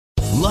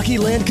Lucky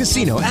Land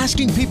Casino,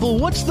 asking people,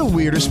 what's the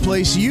weirdest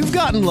place you've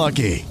gotten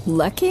lucky?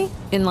 Lucky?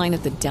 In line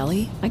at the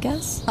deli, I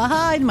guess?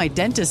 Aha, in my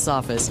dentist's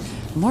office.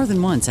 More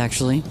than once,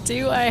 actually.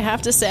 Do I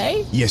have to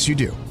say? Yes, you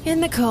do. In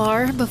the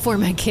car before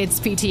my kids'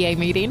 PTA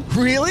meeting.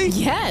 Really?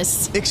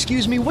 Yes.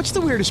 Excuse me, what's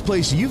the weirdest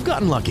place you've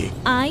gotten lucky?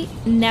 I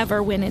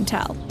never win and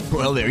tell.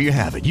 Well, there you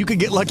have it. You can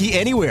get lucky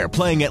anywhere,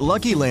 playing at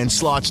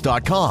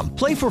LuckyLandSlots.com.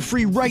 Play for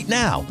free right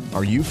now.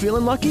 Are you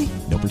feeling lucky?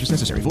 No purchase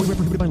necessary. Void where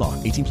prohibited by law.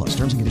 18 plus.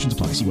 Terms and conditions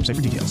apply. See website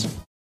for details.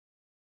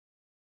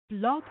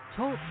 Blog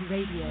Talk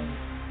Radio.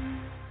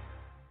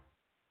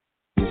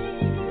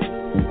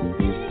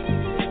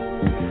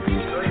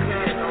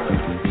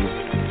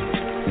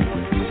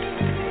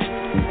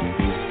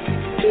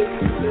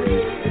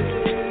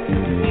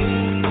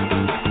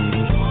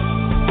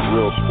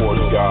 Real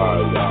sports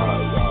guys.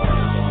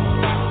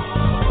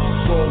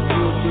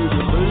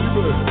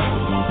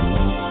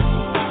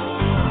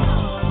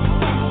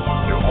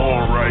 You're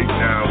on right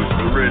now. It's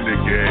the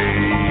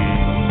Renegade.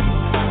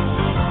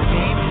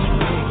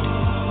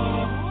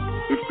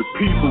 It's the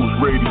People's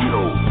Radio.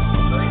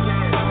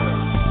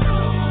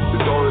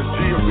 It's RSG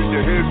up in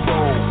your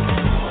headphones.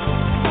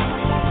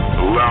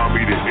 Allow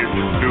me to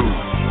introduce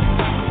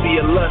the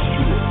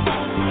illustrious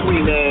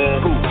Queen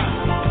Anne Hoops.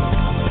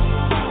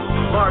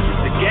 Marques,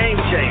 the game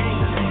changer.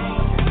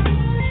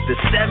 The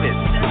seventh,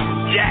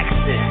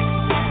 Jackson.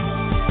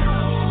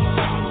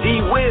 D.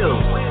 Will,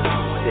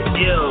 the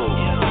ill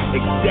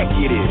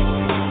executive.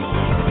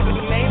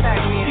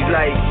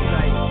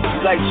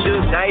 He's like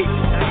Suge Knight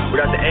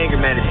without the anger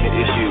management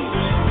issues.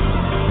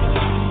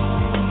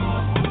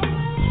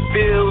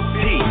 Phil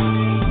T,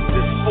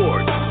 the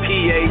sports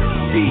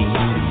PhD.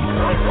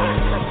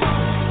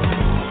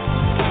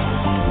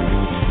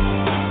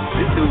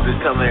 This dude is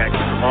coming at you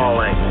from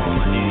all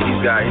angles.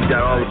 He's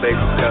got all the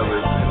bases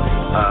covered.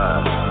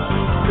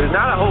 There's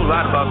not a whole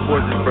lot about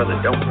sports this brother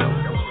don't know.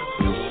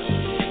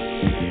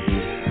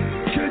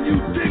 Can you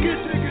dig it,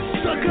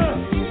 sucker?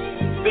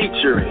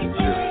 Featuring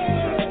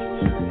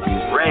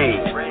Ray,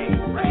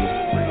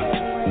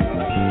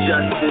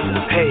 Justin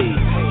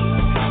Page,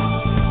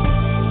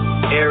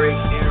 Eric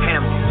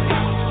Hampton.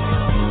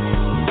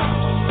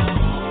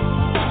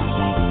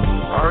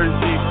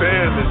 RSG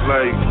fam is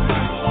like,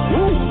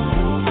 woo.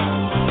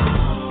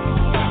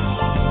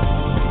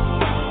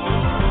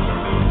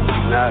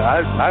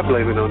 I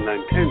blame it on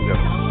Nintendo.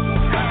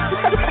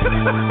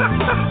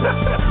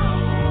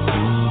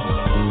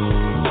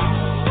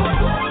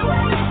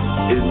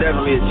 It's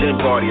definitely a gin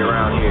party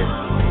around here.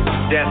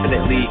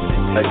 Definitely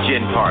a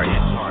gin party.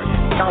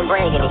 Don't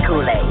bring any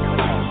Kool-Aid.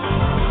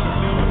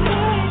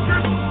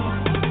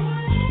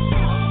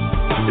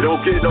 It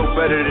don't get no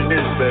better than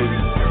this, baby.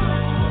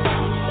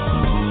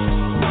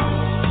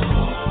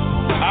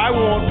 I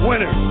want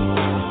winners.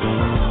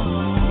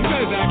 You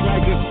guys act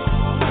like it.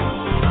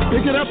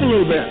 Pick it up a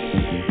little bit.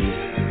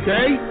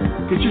 Okay?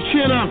 Get your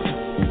chin up.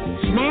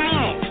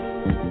 Smile.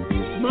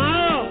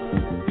 Smile.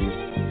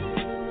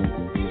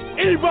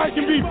 Anybody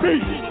can be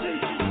beat.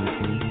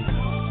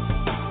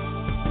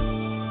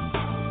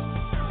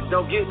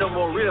 Don't get no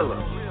more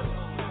realer.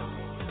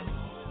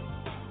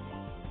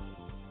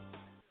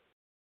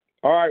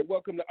 All right,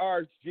 welcome to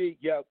RSG.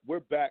 Yeah, we're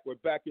back. We're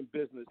back in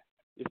business.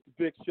 It's the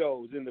big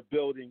show is in the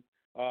building.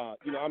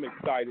 I'm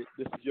excited.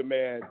 This is your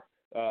man,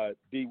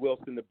 D.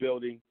 Wilson, in the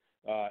building.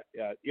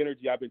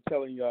 Energy. I've been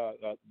telling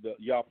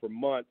y'all for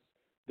months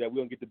that we're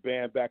going to get the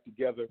band back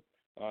together,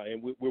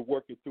 and we're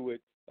working through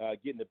it,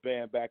 getting the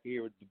band back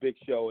here at the big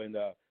show and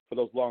for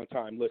those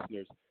long-time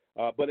listeners.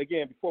 But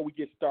again, before we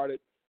get started,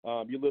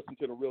 you listen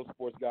to the Real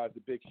Sports Guys,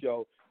 the big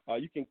show.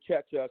 You can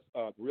catch us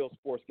at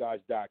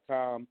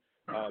realsportsguys.com.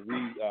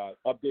 We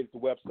updated the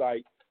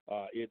website.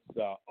 It's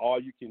all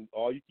you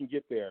can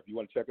get there. If you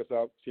want to check us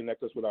out,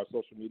 connect us with our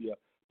social media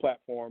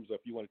platforms. Or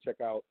if you want to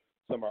check out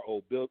some of our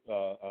old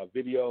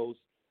videos,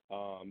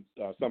 some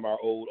of our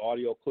old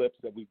audio clips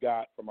that we've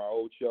got from our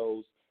old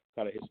shows,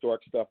 kind of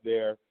historic stuff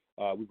there.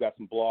 We've got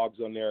some blogs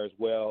on there as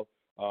well.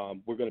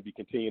 We're going to be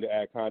continuing to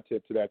add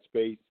content to that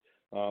space.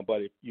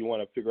 But if you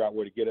want to figure out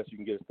where to get us, you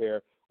can get us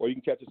there. Or you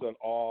can catch us on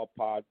all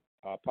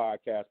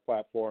podcast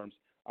platforms,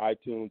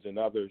 iTunes, and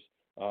others.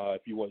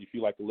 If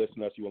you like to listen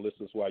to us, you want to listen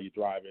to us while you're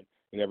driving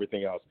and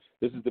everything else.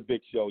 This is the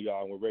big show,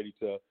 y'all, and we're ready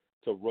to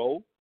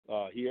roll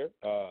here,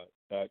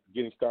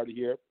 getting started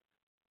here.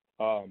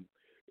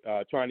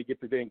 Trying to get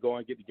the thing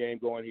going, get the game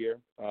going here.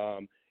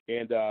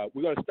 And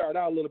we're going to start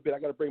out a little bit. I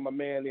got to bring my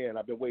man in.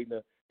 I've been waiting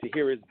to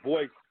hear his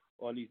voice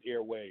on these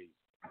airwaves.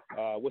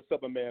 What's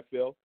up, my man,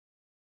 Phil?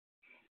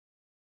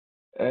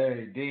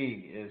 Hey,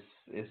 D,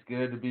 it's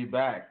good to be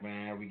back,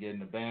 man. We getting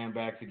the band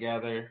back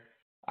together.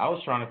 I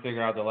was trying to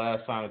figure out the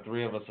last time the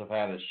three of us have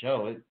had a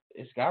show.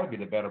 It's got to be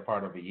the better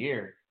part of a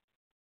year.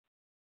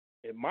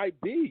 It might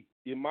be.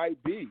 You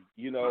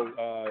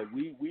know,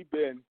 we've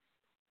been.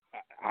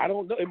 I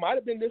don't know. It might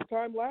have been this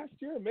time last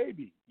year,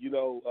 maybe. We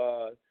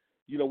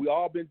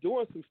all been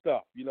doing some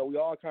stuff. We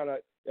all kind of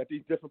at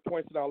these different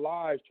points in our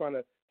lives trying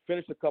to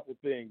finish a couple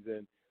things,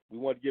 and we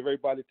want to give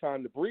everybody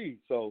time to breathe.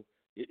 So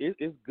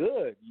it's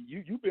good.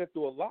 You've been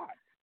through a lot.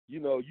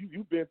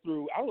 you've been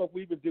through. I don't know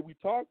if we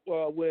talk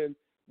when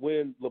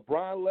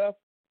LeBron left.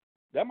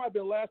 That might have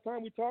been the last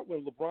time we talked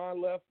when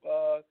LeBron left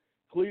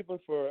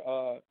Cleveland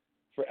for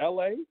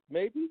LA.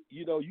 Maybe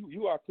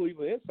you are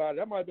Cleveland insider.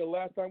 That might have been the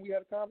last time we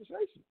had a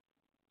conversation.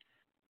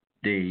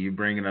 D, you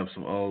bringing up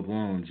some old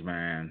wounds,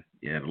 man.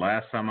 Yeah, the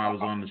last time I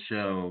was on the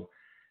show,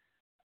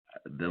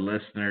 the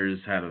listeners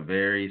had a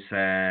very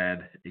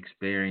sad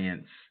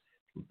experience.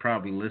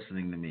 Probably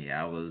listening to me.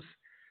 I was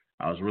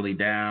really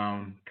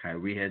down.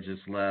 Kyrie had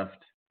just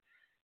left.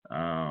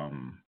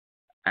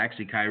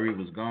 Actually, Kyrie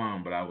was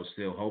gone, but I was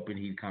still hoping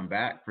he'd come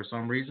back for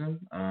some reason.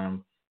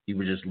 He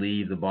would just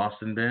leave the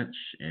Boston bench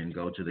and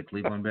go to the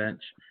Cleveland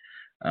bench.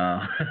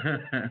 But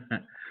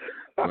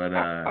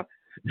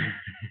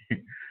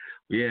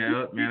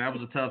yeah, man, that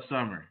was a tough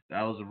summer.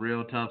 That was a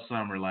real tough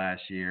summer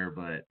last year,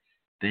 but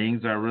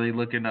things are really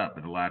looking up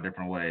in a lot of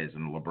different ways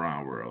in the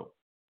LeBron world.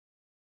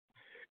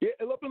 Yeah,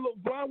 and up in the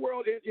LeBron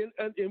world, and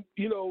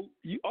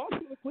you also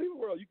in the Cleveland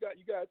world, you got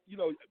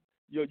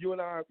you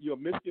and I, you're a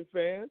Michigan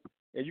fan,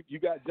 and you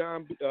got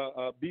John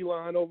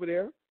Beeline over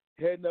there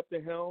heading up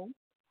the helm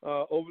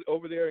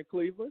over there in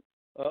Cleveland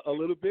a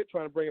little bit,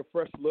 trying to bring a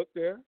fresh look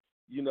there.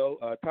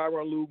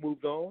 Tyronn Lue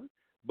moved on,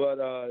 but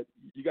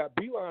you got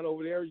Beeline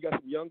over there. You got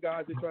some young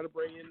guys they're trying to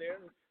bring in there,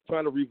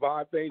 trying to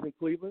revive things in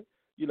Cleveland.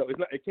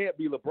 It can't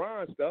be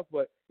LeBron stuff,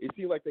 but it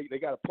seems like they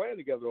got a plan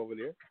together over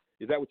there.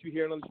 Is that what you're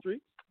hearing on the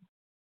street?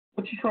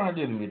 What you trying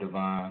to do to me,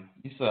 DeVon?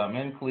 You said I'm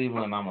in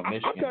Cleveland. I'm a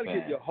Michigan fan. I'm trying to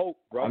get your hope,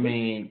 bro. I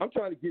mean, I'm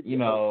trying to get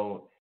your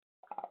hope.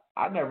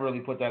 I never really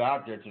put that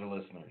out there to the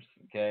listeners.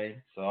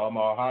 Okay, so all my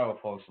Ohio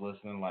folks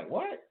listening, like,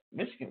 what?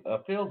 Michigan?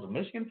 Phil's a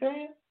Michigan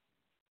fan?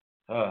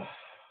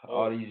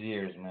 All these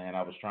years, man,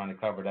 I was trying to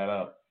cover that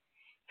up.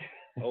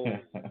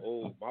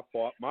 My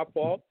fault. I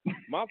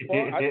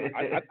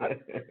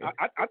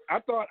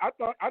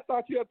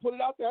thought you had put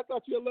it out there. I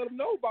thought you had let them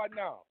know by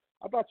now.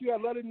 I thought you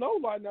had let it know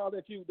by now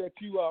that you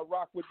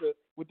rock with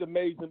the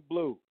maize and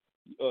blue.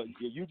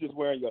 You just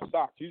wearing your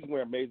socks. You just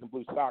wearing maize and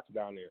blue socks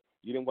down there.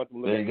 You didn't want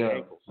them to look at your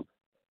ankles.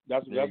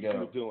 That's what you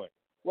were doing.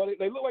 Well,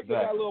 they look like they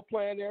got a little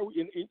plan there,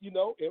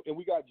 and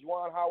we got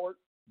Juwan Howard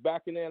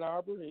back in Ann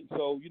Arbor, and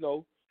so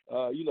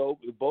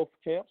both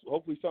camps.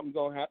 Hopefully, something's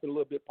gonna happen a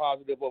little bit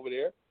positive over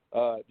there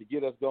to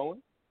get us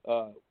going.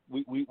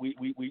 We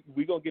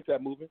gonna get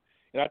that moving,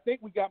 and I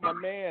think we got my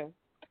man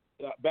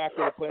back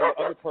in the plan.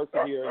 The other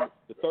person here,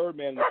 the third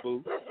man in the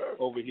booth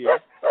over here.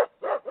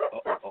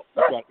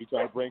 He's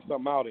trying to bring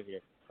something out in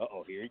here.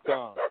 Here he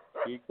comes.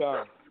 Here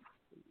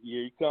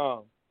he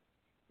comes.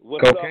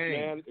 What's up,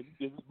 man? This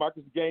is Marques,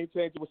 the Game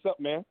Changer. What's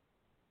up, man?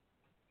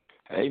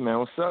 Hey, man.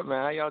 What's up,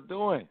 man? How y'all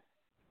doing?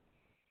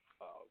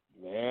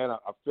 Man, I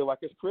feel like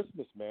it's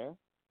Christmas, man.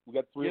 We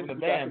got three. Getting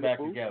the band back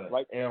together,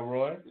 like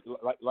Elroy.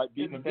 Like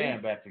getting the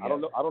band back together.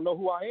 I don't know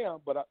who I am,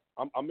 but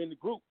I'm in the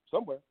group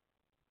somewhere.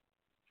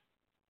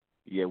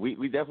 Yeah,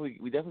 we definitely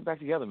back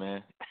together,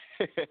 man.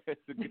 It's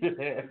a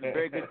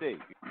very good thing.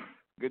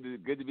 Good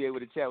to be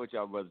able to chat with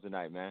y'all brothers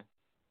tonight, man.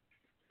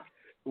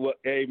 Well,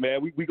 hey,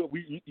 man, we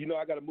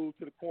I got to move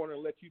to the corner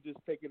and let you just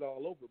take it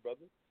all over,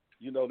 brother.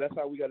 That's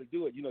how we got to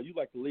do it. You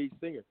like the lead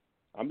singer.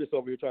 I'm just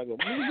over here trying to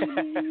go.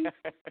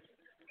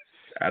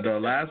 I know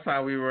last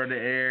time we were on the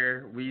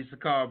air, we used to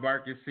call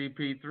Marques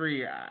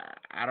CP3.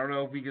 I don't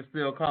know if we can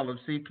still call him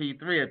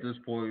CP3 at this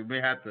point. We may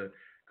have to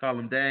call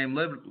him Dame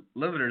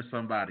Lillard or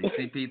somebody.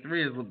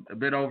 CP3 is a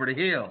bit over the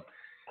hill.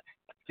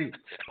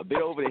 A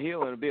bit over the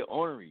hill and a bit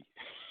ornery.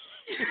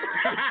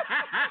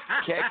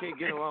 Cat can't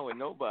get along with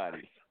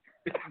nobody.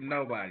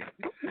 Nobody.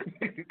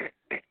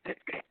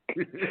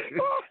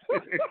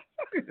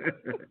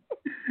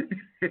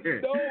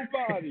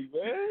 Nobody,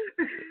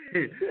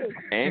 man.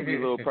 Angry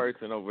little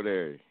person over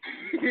there.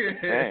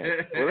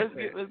 Man. Well,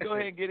 let's go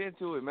ahead and get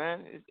into it,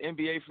 man. It's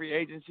NBA free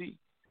agency.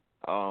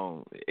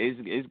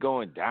 It's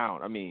going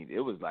down. I mean, it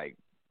was like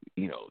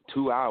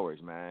 2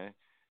 hours, man.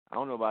 I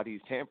don't know about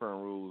these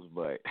tampering rules,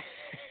 but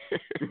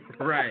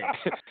right.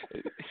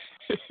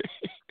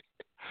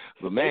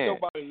 But man,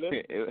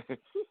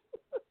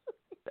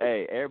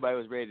 hey, everybody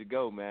was ready to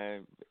go,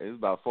 man. It was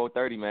about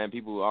 4:30, man.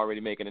 People were already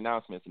making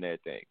announcements and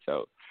everything.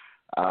 So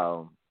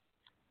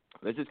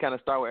let's just kind of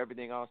start where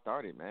everything all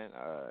started, man.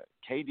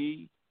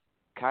 KD,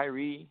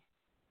 Kyrie,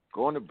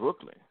 going to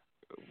Brooklyn.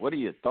 What are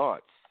your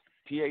thoughts?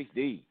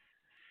 PhD.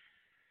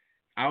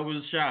 I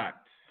was shocked.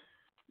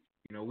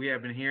 We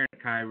have been hearing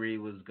Kyrie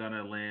was going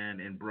to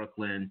land in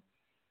Brooklyn,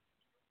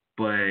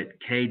 but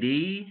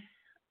KD,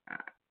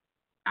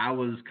 I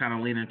was kind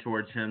of leaning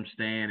towards him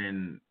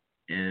staying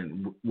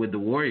in with the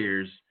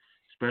Warriors,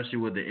 especially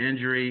with the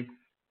injury.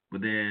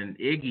 But then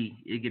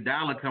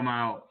Iguodala come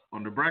out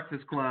on the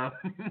Breakfast Club,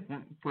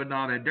 putting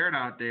all that dirt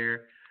out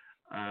there.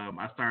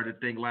 I started to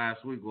think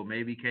last week, well,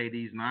 maybe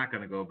KD's not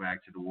going to go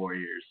back to the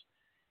Warriors.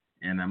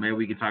 And maybe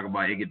we can talk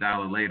about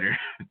Iguodala later.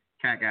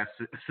 Cat got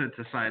sent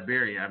to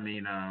Siberia.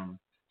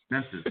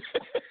 Memphis.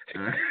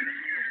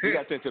 He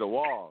got sent to the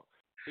wall.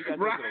 He got sent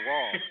to the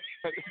wall.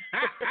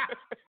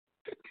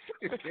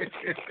 That's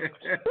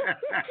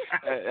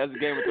a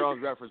Game of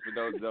Thrones reference for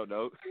those who don't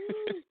know.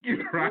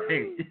 You're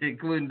right,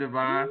 including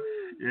DeVon.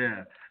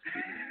 Yeah.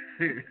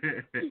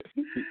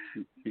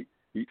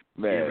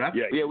 Man,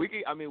 yeah, we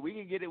can. I mean, we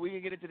can get it. We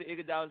can get into the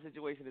Iguodala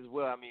situation as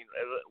well. I mean,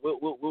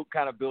 we'll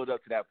kind of build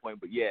up to that point.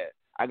 But yeah,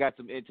 I got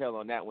some intel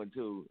on that one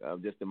too,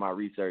 just in my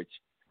research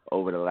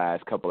over the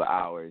last couple of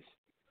hours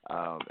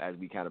as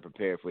we kind of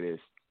prepare for this.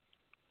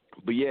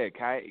 But yeah,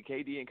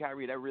 KD and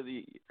Kyrie, that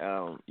really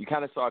you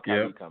kind of saw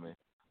Kyrie coming,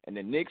 and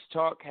the Knicks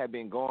talk had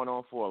been going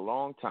on for a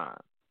long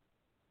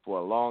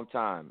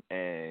time,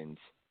 and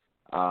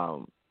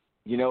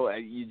you know,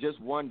 you just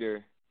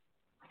wonder,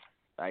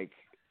 like,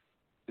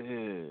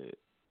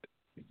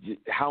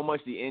 how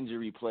much the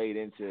injury played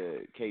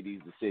into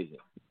KD's decision,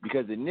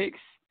 because the Knicks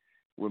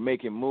were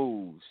making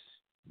moves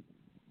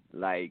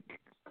like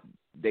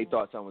they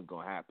thought something was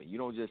going to happen. You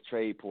don't just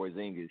trade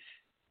Porzingis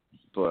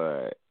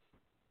for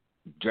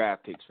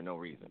draft picks for no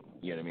reason.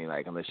 You know what I mean?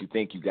 Like, unless you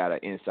think you got an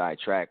inside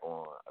track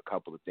on a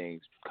couple of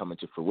things coming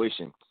to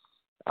fruition.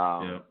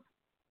 A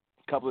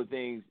couple of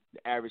things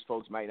the average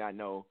folks might not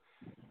know.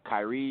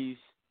 Kyrie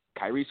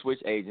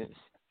switched agents.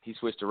 He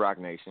switched to Rock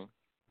Nation.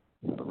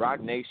 But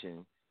Rock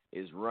Nation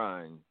is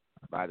run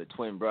by the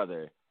twin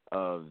brother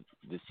of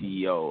the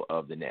CEO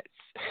of the Nets.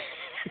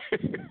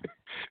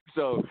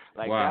 So,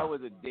 like, that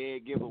was a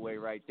dead giveaway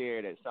right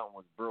there that something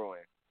was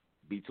brewing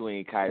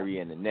between Kyrie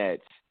and the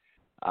Nets.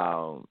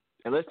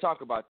 And let's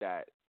talk about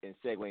that and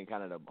segue in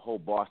kind of the whole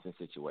Boston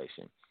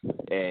situation.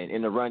 And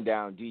in the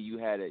rundown, D, you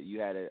had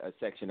a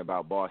section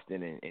about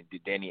Boston and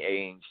did Danny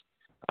Ainge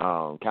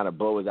kind of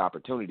blow his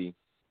opportunity.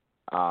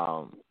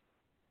 I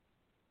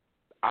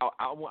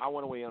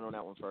want to weigh in on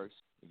that one first,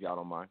 if y'all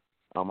don't mind.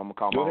 I'm gonna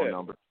call my own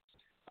number.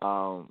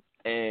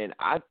 And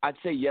I'd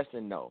say yes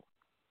and no.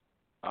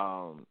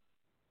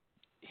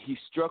 He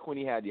struck when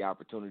he had the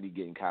opportunity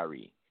getting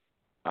Kyrie.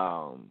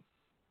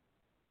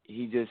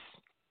 It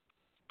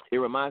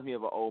reminds me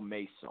of an old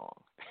Mace song.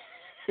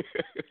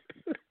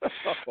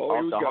 Off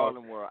the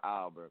Harlem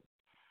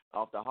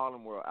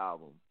World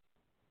album.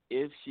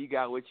 If she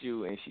got with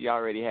you and she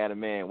already had a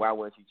man, why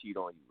wouldn't she cheat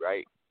on you,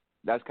 right?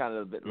 That's kind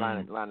of the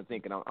line of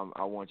thinking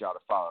I want y'all to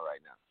follow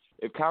right now.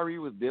 If Kyrie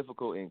was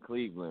difficult in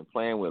Cleveland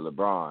playing with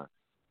LeBron,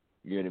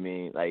 you know what I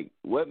mean? Like,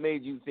 what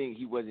made you think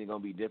he wasn't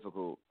going to be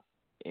difficult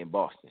in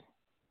Boston?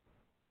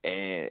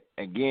 And,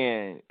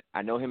 again,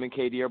 I know him and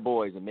KD are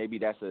boys, and maybe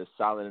that's a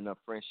solid enough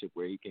friendship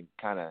where he can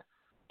kind of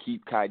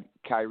keep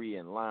Kyrie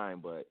in line.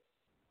 But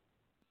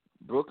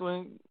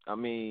Brooklyn, I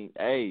mean,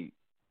 hey,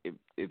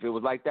 if it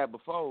was like that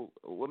before,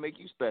 what make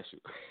you special?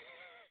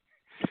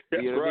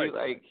 You know what I mean?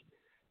 Like,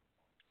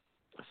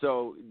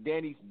 so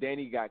Danny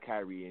got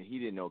Kyrie, and he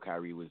didn't know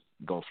Kyrie was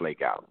going to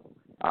flake out.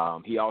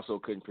 He also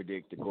couldn't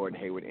predict the Gordon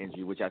Hayward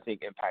injury, which I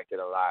think impacted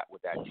a lot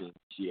with that team.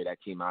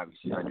 That team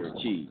obviously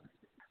underachieved.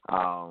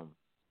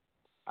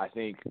 I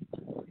think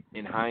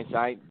in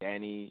hindsight,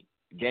 Danny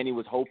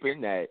was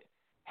hoping that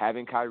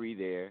having Kyrie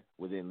there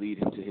would then lead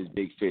him to his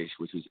big fish,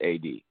 which was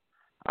AD.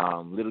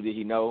 Little did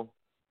he know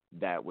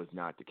that was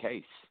not the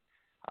case.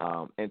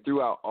 And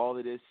throughout all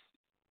of this,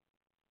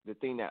 the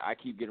thing that I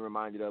keep getting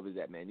reminded of is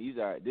that, man,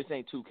 this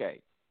ain't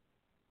 2K.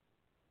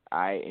 All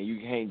right, and you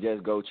can't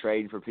just go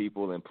trading for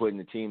people and putting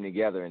the team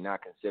together and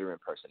not considering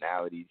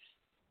personalities,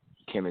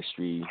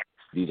 chemistry.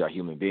 These are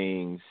human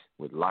beings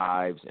with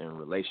lives and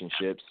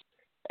relationships.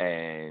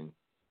 And,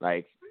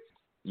 like,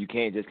 you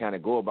can't just kind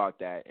of go about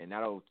that. And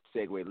that'll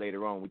segue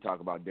later on. We talk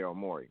about Daryl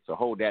Morey. So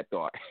hold that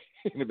thought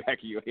in the back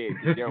of your head.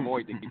 Daryl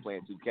Morey thinks he's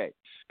playing 2K.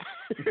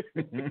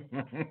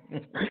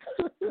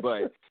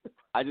 But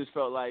I just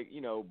felt like,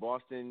 you know,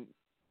 Boston,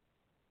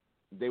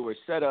 they were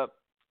set up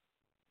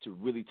to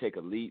really take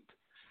a leap.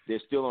 They're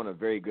still on a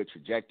very good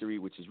trajectory,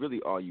 which is really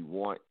all you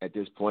want at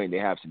this point. They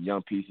have some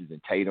young pieces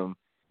in Tatum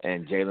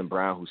and Jaylen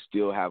Brown who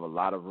still have a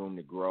lot of room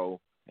to grow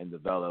and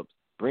develop.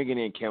 Bringing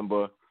in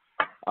Kemba,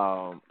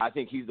 I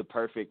think he's the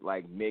perfect,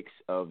 like, mix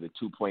of the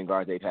 2 point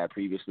guards they've had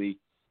previously.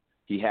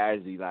 He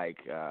has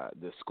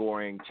the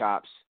scoring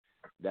chops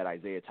that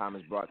Isaiah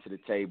Thomas brought to the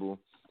table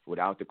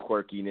without the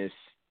quirkiness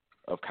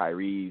of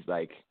Kyrie's,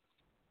 like,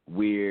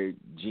 weird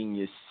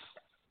genius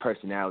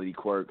personality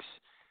quirks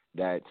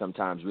that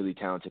sometimes really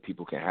talented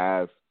people can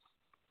have.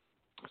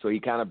 So he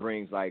kind of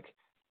brings, like,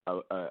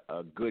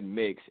 a good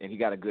mix, and he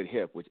got a good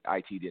hip, which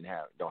IT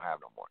don't have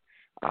no more.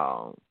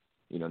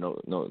 You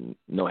know,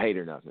 no hate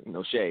or nothing,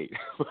 no shade.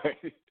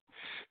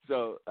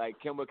 So, like,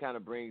 Kemba kind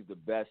of brings the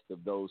best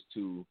of those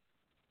 2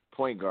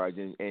 point guards,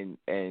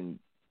 and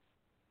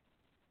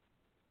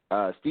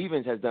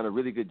Stevens has done a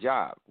really good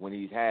job when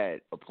he's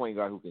had a point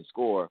guard who can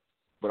score,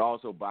 but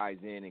also buys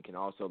in and can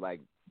also, like,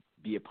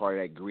 be a part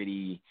of that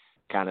gritty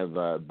kind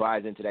of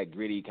buys into that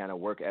gritty kind of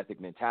work ethic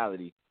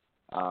mentality.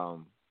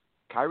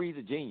 Kyrie's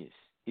a genius.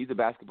 He's a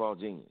basketball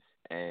genius,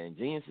 and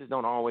geniuses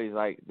don't always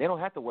they don't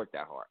have to work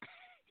that hard.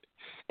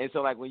 And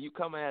so, like, when you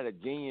come at a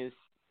genius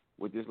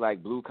with this,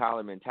 like,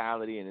 blue-collar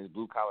mentality and this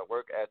blue-collar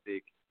work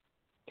ethic,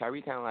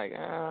 Kyrie kind of like,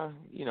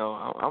 you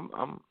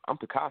know, I'm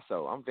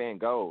Picasso. I'm Van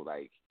Gogh.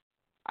 Like,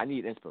 I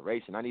need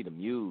inspiration. I need a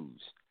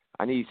muse.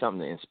 I need something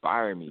to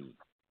inspire me,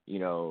 you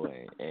know.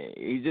 And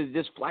he's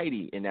just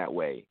flighty in that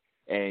way.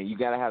 And you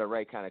got to have the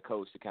right kind of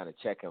coach to kind of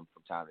check him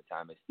from time to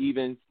time. And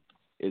Stevens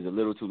is a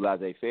little too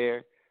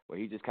laissez-faire, where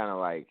he's just kind of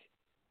like,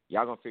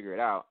 y'all going to figure it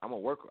out. I'm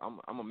going to work. I'm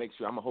going to make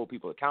sure I'm going to hold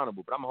people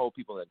accountable, but I'm going to hold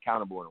people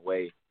accountable in a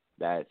way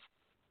that's,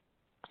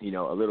 you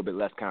know, a little bit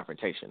less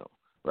confrontational,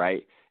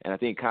 right? And I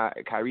think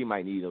Kyrie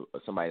might need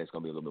somebody that's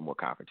going to be a little bit more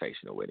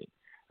confrontational with him.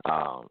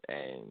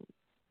 And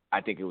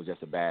I think it was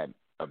just a bad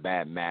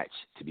match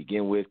to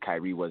begin with.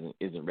 Kyrie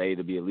isn't ready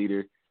to be a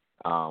leader.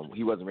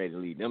 He wasn't ready to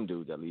lead them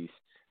dudes, at least.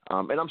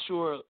 And I'm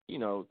sure, you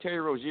know,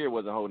 Terry Rozier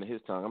wasn't holding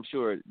his tongue. I'm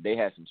sure they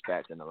had some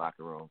spats in the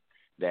locker room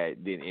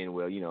that didn't end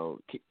well. You know,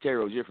 Terry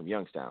Rozier from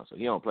Youngstown, so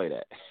he don't play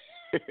that.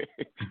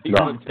 He's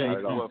going to tell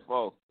you what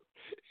for.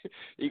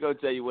 He's going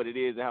to tell you what it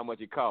is and how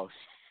much it costs.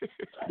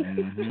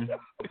 Mm-hmm.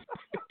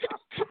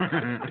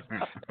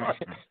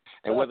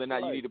 And whether or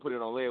not you need to put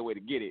it on layaway to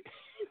get it.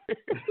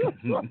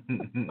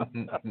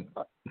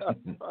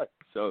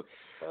 So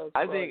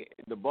I think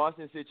the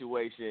Boston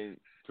situation,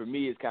 for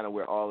me, is kind of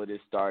where all of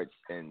this starts.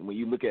 And when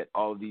you look at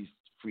all of these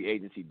free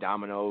agency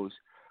dominoes,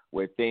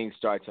 where things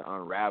start to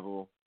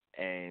unravel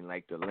and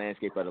like the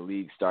landscape of the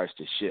league starts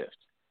to shift.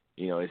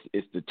 You know,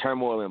 it's the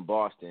turmoil in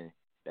Boston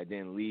that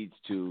then leads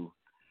to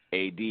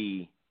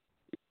AD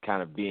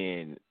kind of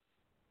being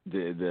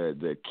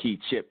the key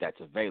chip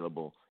that's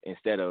available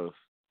instead of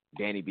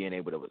Danny being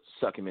able to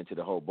suck him into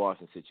the whole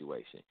Boston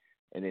situation.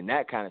 And then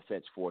that kind of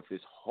sets forth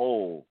this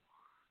whole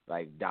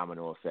like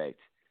domino effect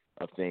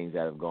of things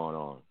that have gone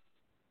on.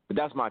 But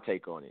that's my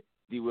take on it.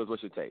 D. Wills,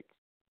 what's your take?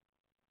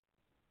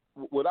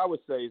 What I would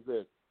say is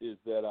this: is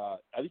that I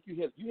think you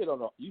hit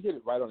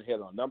it right on the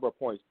head on a number of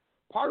points.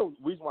 Part of the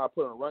reason why I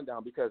put it on a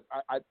rundown because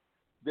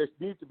there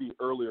needs to be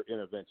earlier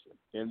intervention.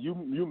 And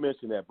you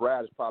mentioned that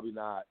Brad is probably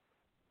not.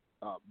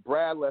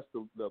 Brad lets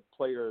the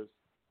players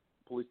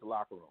police the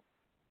locker room.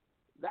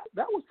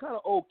 That was kind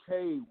of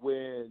okay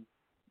when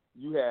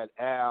you had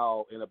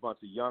Al and a bunch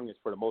of youngins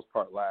for the most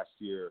part last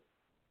year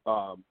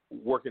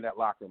working that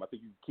locker room. I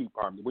think you can keep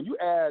harmony. When you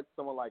add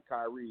someone like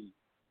Kyrie,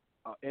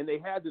 and they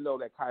had to know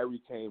that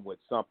Kyrie came with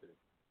something,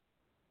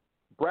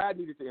 Brad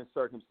needed to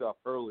insert himself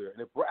earlier.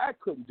 And if Brad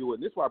couldn't do it,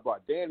 and this is why I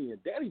brought Danny in.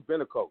 Danny's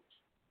been a coach.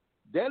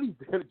 Danny's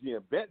been a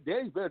GM.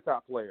 Danny's been a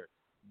top player.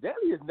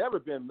 Danny has never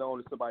been known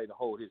as somebody to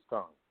hold his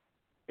tongue.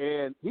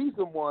 And he's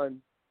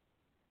someone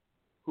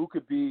who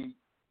could be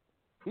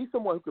confrontational. He's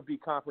someone who could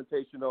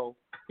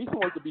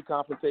be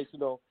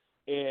confrontational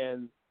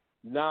and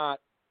not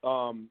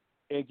and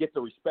get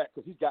the respect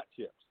because he's got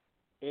chips.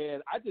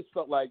 And I just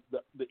felt like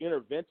the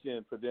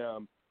intervention for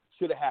them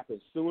should have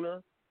happened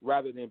sooner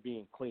rather than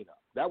being cleanup.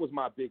 That was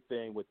my big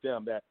thing with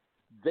them, that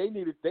they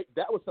needed.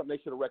 That was something they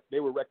should have.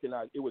 They were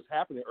recognized it was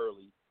happening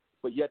early,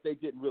 but yet they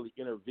didn't really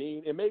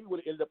intervene, and maybe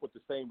would have ended up with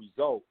the same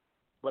result.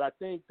 But I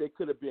think they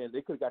could have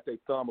got their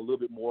thumb a little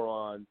bit more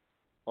on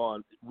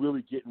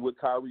really getting with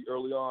Kyrie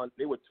early on.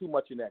 They were too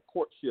much in that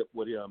courtship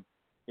with him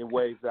in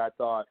ways that I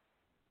thought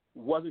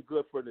wasn't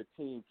good for the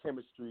team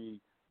chemistry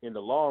in the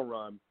long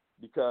run,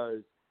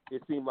 because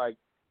it seemed like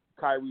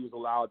Kyrie was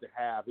allowed to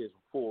have his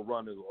full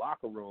run in the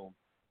locker room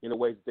in a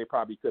way that they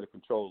probably could have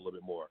controlled a little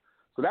bit more.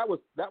 So that was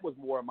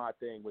more of my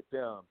thing with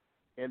them.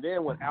 And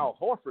then when Al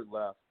Horford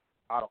left,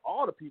 out of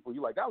all the people,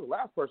 you like, that was the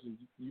last person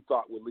you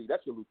thought would leave.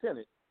 That's your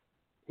lieutenant.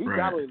 He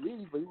not only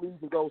leaves, but he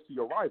leaves and goes to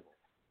your rival.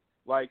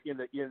 Like and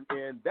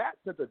that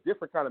sent a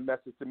different kind of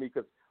message to me,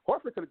 because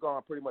Horford could have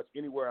gone pretty much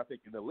anywhere I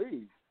think in the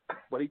league,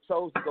 but he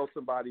chose to go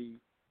somebody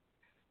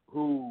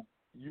who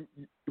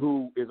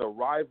is a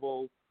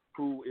rival,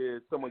 who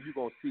is someone you're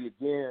gonna see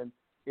again,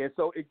 and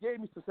so it gave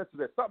me some sense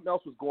that something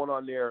else was going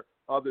on there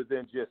other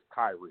than just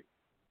Kyrie.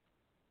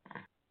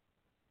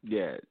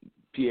 Yeah,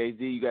 PAZ,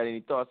 you got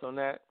any thoughts on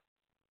that?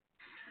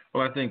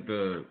 Well, I think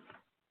the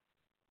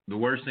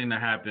worst thing that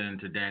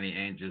happened to Danny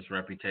Ainge's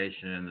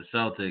reputation in the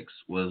Celtics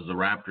was the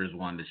Raptors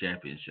won the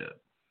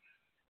championship,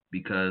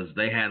 because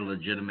they had a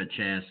legitimate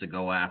chance to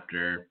go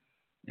after,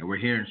 and we're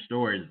hearing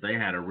stories, they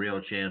had a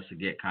real chance to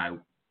get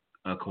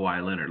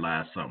Kawhi Leonard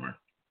last summer.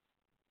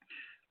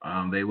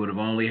 They would have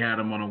only had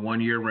him on a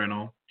one-year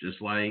rental, just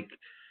like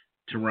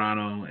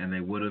Toronto, and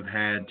they would have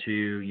had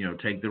to,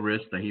 take the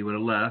risk that he would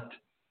have left,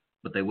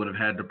 but they would have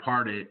had to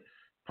part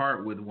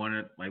with one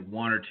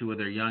or two of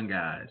their young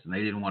guys, and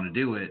they didn't want to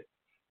do it.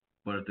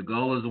 But if the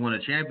goal is to win a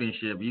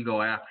championship, you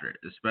go after it,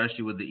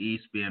 especially with the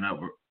East being up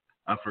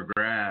for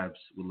grabs,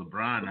 with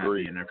LeBron not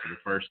being there for the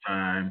first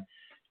time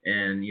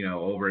in,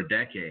 over a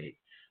decade.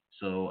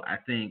 So I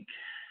think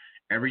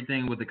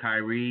everything with the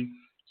Kyrie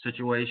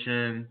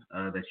situation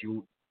that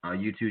you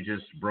two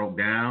just broke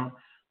down,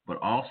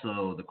 but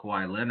also the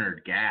Kawhi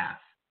Leonard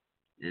gaffe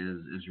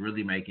is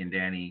really making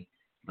Danny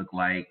look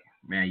like,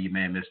 man, you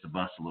may have missed the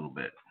bus a little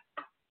bit.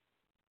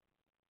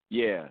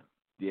 Yeah.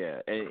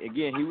 And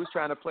again, he was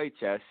trying to play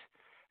chess.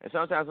 And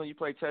sometimes when you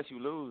play chess, you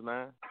lose,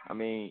 man. I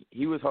mean,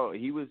 he was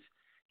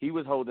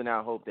holding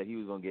out hope that he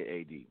was going to get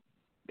AD.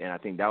 And I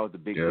think that was the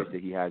big fish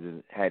that he had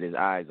his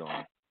eyes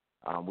on,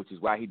 which is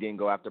why he didn't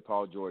go after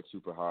Paul George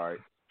super hard,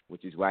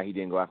 which is why he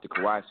didn't go after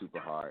Kawhi super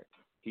hard.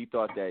 he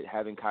thought that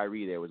having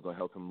Kyrie there was going to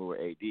help him lure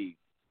AD.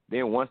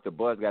 Then once the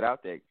buzz got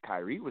out there,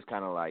 Kyrie was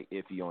kind of like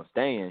iffy on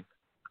staying.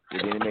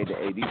 But then it made the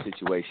AD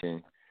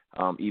situation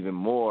even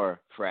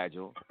more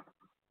fragile.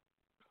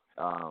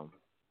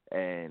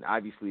 And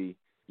obviously,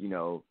 you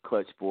know,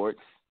 Clutch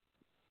Sports,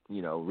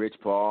 you know, Rich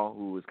Paul,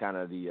 who was kind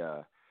of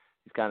the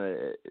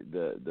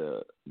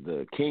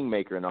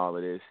kingmaker in all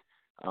of this,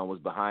 was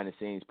behind the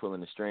scenes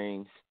pulling the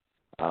strings,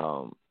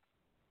 trying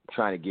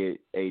to get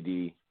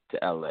AD to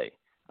LA.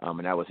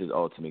 And that was his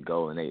ultimate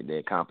goal, and they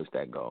accomplished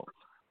that goal.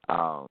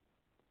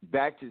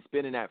 Back to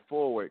spinning that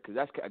forward,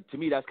 because to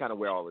me that's kind of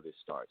where all of this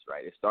starts,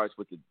 right? It starts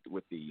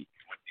with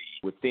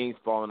things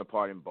falling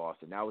apart in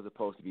Boston. That was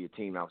supposed to be a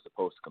team that was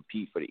supposed to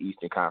compete for the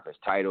Eastern Conference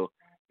title.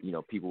 You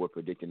know, people were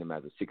predicting them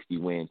as a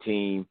 60-win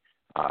team.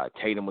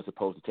 Tatum was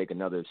supposed to take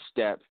another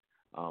step.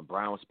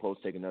 Brown was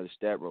supposed to take another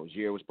step.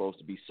 Rozier was supposed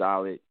to be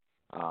solid.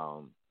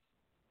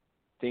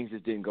 Things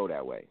just didn't go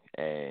that way.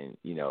 And,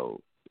 you know,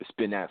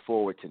 spin that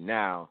forward to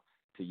now,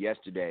 to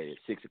yesterday at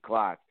 6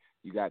 o'clock,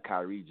 you got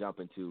Kyrie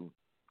jumping to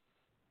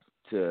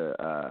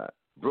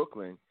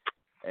Brooklyn,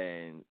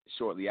 and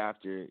shortly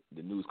after,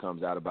 the news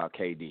comes out about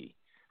KD.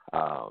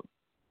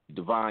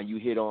 DeVon, you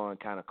hit on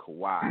kind of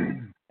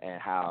Kawhi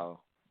and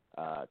how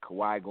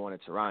Kawhi going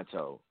to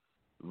Toronto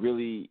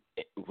really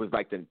was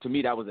like to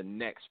me, that was the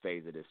next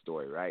phase of this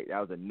story, right? That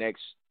was the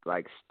next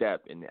like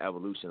step in the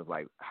evolution of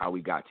like how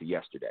we got to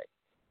yesterday.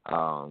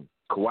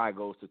 Kawhi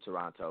goes to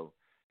Toronto,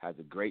 has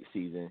a great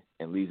season,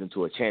 and leads them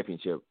to a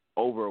championship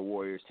over a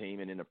Warriors team.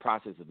 And in the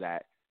process of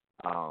that,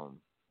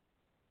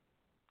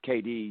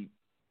 KD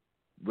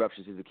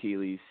ruptures his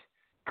Achilles.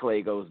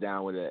 Clay goes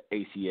down with an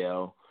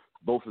ACL.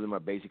 Both of them are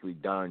basically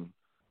done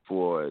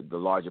for the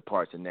larger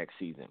parts of next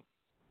season,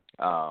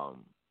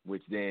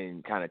 which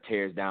then kind of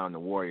tears down the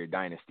Warrior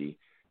dynasty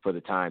for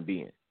the time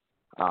being.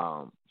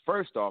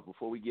 First off,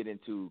 before we get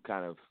into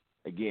kind of,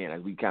 again,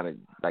 as we kind of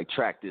like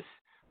track this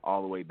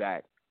all the way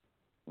back,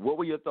 what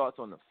were your thoughts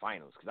on the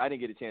finals? Because I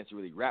didn't get a chance to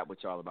really rap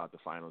with y'all about the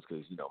finals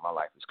because, you know, my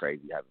life is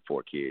crazy having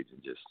 4 kids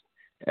and just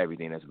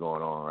everything that's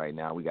going on right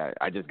now.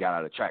 I just got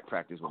out of track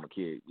practice with my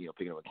kids, you know,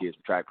 picking up my kids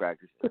for track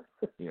practice.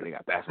 You know, they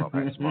got basketball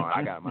practice tomorrow.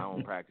 I got my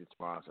own practice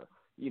tomorrow, so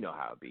you know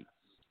how it be.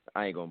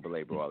 I ain't going to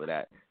belabor all of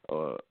that.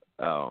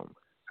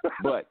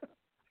 But,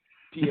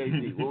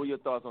 PAZ, what were your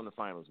thoughts on the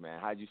finals, man?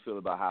 How did you feel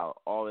about how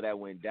all of that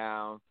went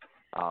down?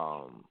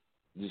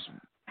 Just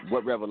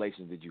what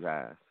revelations did you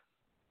have?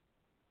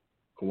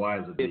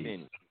 Kawhi is a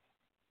beast.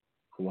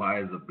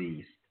 Kawhi is a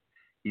beast.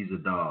 He's a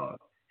dog.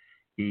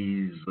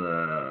 He's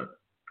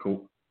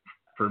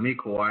for me,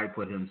 Kawhi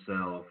put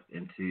himself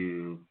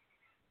into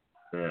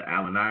the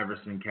Allen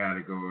Iverson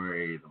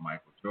category, the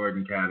Michael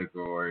Jordan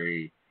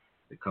category,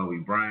 the Kobe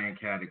Bryant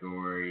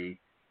category,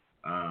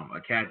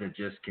 a cat that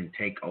just can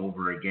take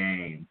over a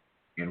game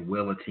and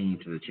will a team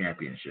to the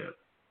championship.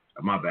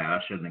 My bad,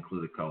 I shouldn't have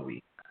included Kobe.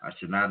 I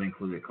should not have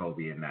included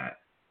Kobe in that.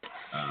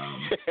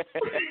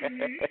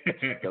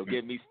 Don't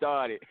get me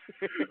started.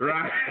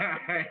 Right.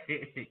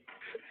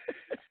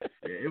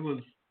 It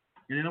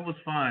was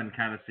fun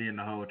kind of seeing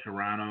the whole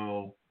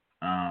Toronto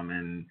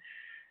and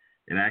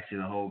actually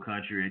the whole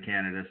country of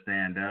Canada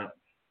stand up.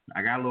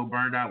 I got a little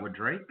burned out with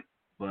Drake,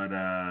 but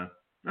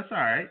that's all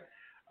right.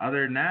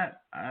 Other than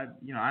that,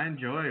 I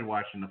enjoyed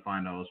watching the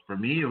finals. For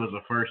me, it was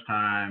the first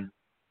time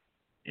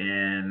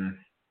in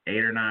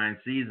 8 or 9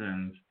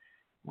 seasons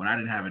when I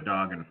didn't have a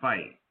dog in the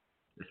fight,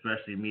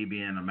 especially me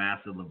being a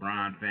massive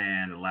LeBron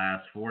fan the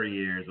last 4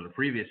 years or the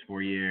previous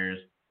 4 years,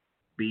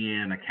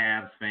 being a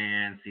Cavs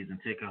fan, season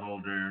ticket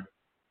holder.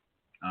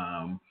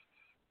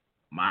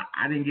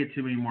 I didn't get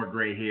too many more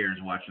gray hairs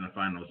watching the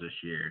finals this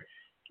year.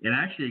 It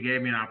actually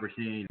gave me an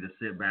opportunity to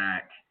sit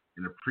back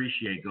and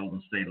appreciate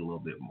Golden State a little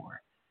bit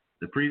more.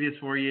 The previous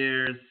 4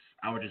 years,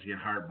 I would just get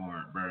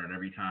heartburn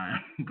every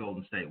time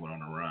Golden State went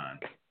on a run.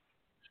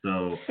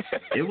 So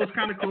it was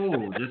kind of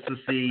cool just to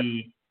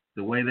see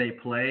the way they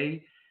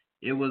play.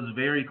 It was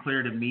very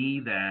clear to me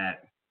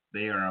that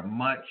they are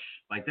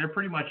they're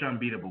pretty much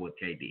unbeatable with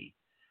KD.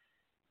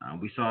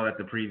 We saw that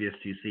the previous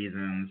 2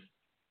 seasons,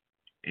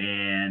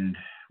 and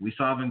we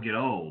saw them get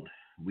old.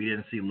 We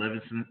didn't see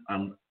Livingston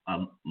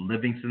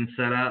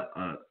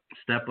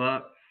step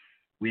up.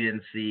 We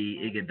didn't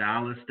see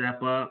Iguodala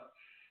step up.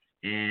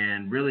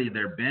 And really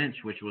their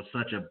bench, which was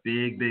such a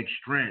big, big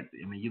strength.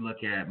 I mean, you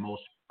look at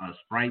most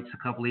Sprites a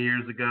couple of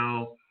years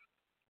ago.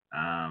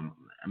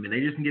 They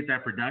just can get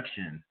that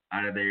production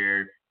out of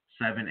their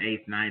 7th,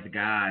 8th, 9th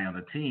guy on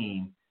the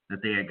team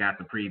that they had got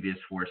the previous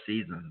 4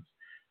 seasons.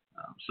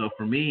 So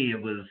for me,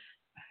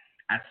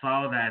 I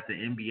saw that the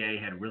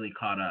NBA had really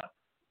caught up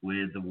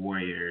with the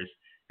Warriors,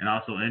 and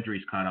also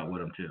injuries caught up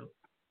with them too.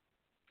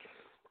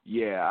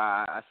 Yeah,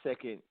 I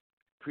second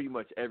pretty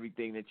much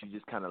everything that you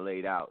just kind of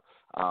laid out.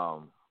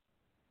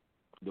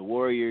 The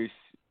Warriors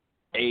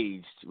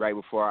aged right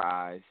before our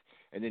eyes,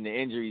 and then the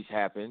injuries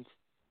happened.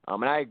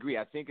 And I agree.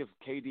 I think if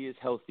KD is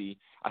healthy,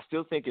 I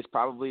still think it's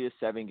probably a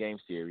 7-game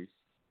series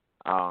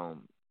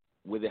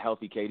with a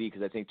healthy KD,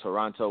 because I think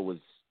Toronto was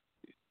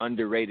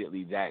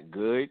underratedly that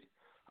good.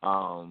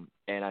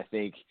 And I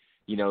think,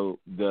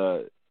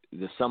 the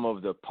sum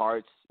of the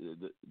parts,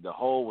 the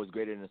whole was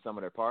greater than the sum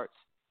of their parts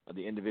of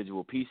the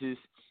individual pieces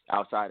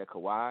outside of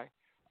Kawhi.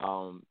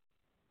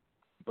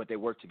 But they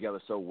worked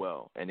together so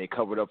well, and they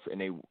covered up,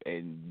 and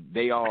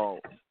they all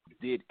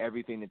did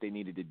everything that they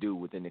needed to do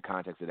within the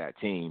context of that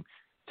team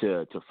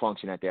to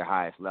function at their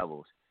highest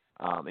levels.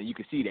 And you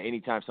can see that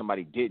anytime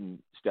somebody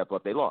didn't step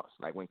up, they lost.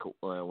 Like when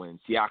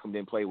Siakam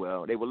didn't play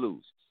well, they would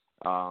lose.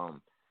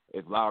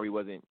 If Lowry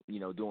wasn't,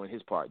 doing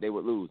his part, they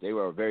would lose. They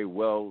were a very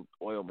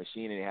well-oiled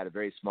machine, and they had a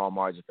very small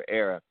margin for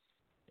error.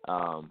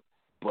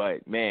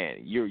 But man,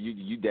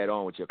 you dead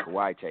on with your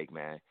Kawhi take,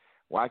 man.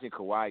 Watching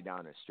Kawhi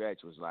down the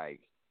stretch was like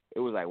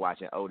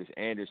watching Otis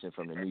Anderson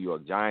from the New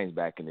York Giants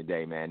back in the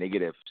day, man. They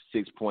get a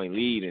 6-point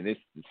lead in this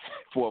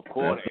fourth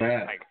quarter.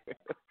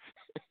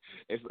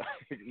 It's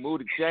like move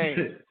the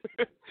chain.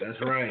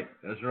 That's right.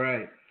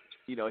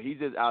 He's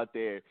just out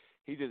there.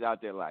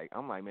 Like,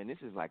 I'm like, man,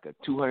 this is like a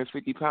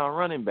 250-pound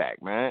running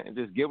back, man. And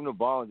just give him the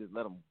ball and just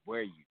let him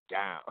wear you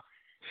down.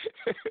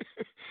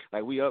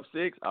 Like, we up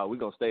 6? Oh, we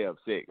going to stay up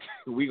 6.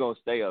 We going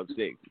to stay up 6.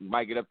 We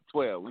might get up to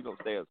 12. We going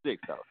to stay up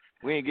 6, though.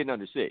 We ain't getting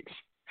under 6.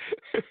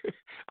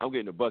 I'm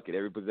getting a bucket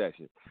every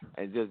possession.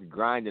 And just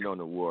grinding on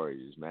the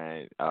Warriors,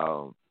 man.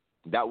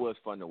 That was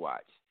fun to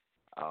watch.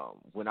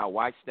 When I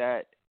watched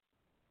that,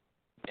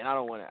 and I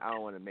don't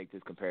want to make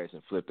this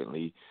comparison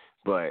flippantly,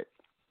 but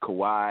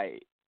Kawhi,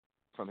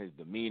 from his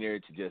demeanor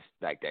to just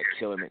like that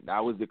killer,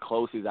 that was the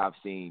closest I've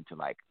seen to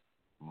like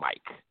Mike.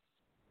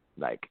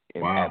 Like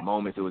at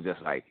moments it was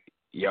just like,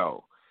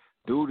 yo,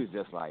 dude is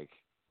just like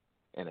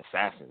an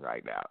assassin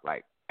right now.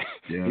 Like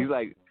he's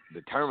like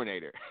the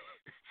Terminator.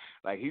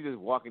 Like he's just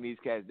walking these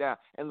cats down.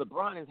 And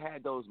LeBron has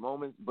had those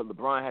moments, but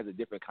LeBron has a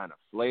different kind of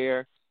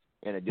flair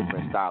and a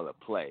different style of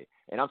play.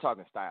 And I'm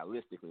talking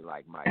stylistically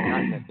like Mike,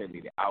 not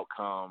necessarily the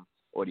outcome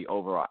or the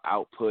overall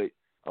output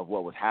of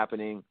what was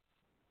happening,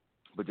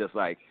 but just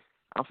like,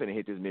 I'm finna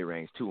hit this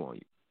mid-range 2 on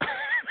you.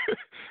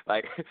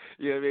 Like,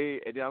 you know what I mean?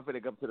 And then I'm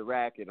finna come to the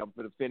rack and I'm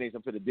finna finish.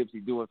 I'm finna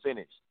dipsy do and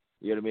finish.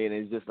 You know what I mean?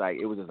 And it's just like,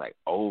 it was just like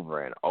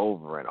over and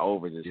over and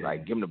over. Just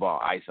like, give him the ball,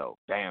 ISO,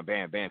 bam,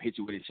 bam, bam, hit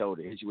you with his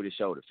shoulder,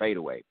 fade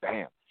away,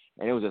 bam.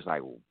 And it was just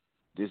like,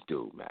 this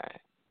dude, man,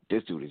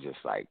 this dude is just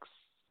like,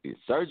 he's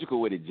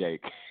surgical with it,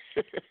 Jake.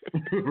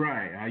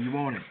 Right. How you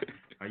want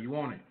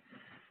it?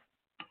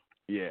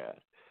 Yeah.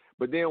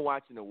 But then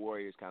watching the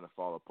Warriors kind of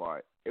fall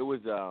apart, it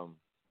was a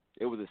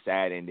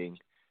sad ending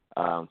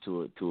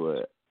to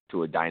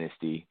a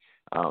dynasty.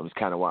 It's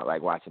kind of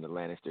like watching the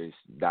Lannisters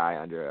die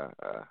under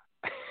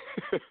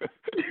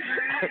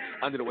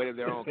under the weight of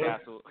their own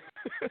castle.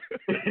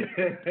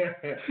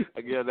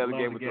 Again, another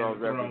Game of Thrones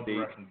reference.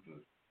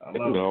 I love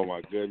it. Oh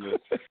my goodness.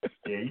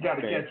 Yeah, you got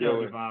to catch up,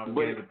 DeVon,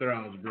 with Game of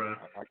Thrones, bro.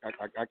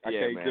 I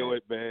can't do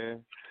it,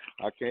 man.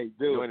 I can't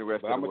do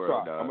it. But I'm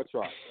gonna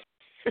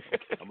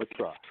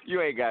try.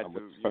 You ain't got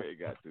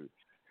to.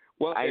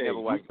 Well, I ain't never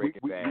watched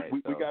Breaking Bad.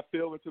 We got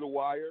Phil into the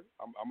wire.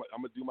 I'm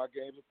gonna do my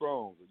Games of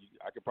Thrones.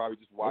 I could probably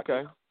just watch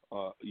it.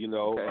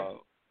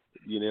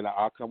 Then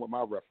I'll come with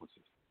my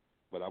references.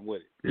 But I'm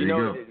with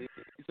it.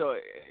 So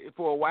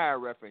for a wire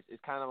reference,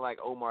 it's kind of like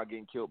Omar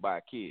getting killed by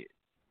a kid.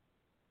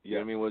 You know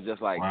what I mean? It was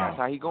just like, that's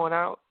how he going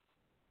out?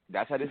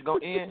 That's how this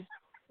going to end?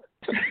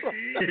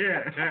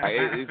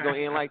 It's going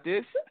to end like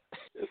this?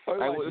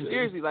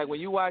 Seriously, like when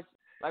you watch,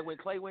 like when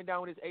Clay went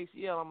down with his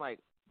ACL, I'm like,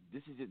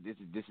 this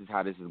is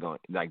how this is going.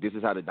 Like, this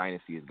is how the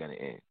dynasty is going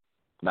to end.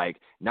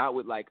 Like, not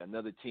with like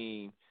another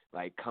team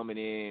like coming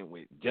in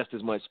with just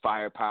as much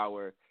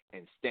firepower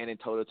and standing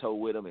toe-to-toe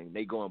with them, and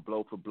they going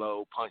blow for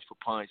blow, punch for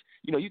punch.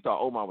 You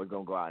thought Omar was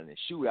going to go out in a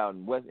shootout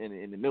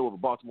in the middle of a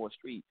Baltimore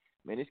street.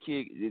 Man, this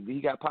kid, he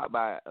got popped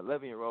by an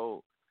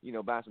 11-year-old,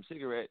 buying some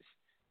cigarettes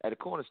at a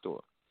corner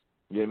store.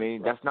 You know what I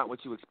mean? That's not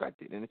what you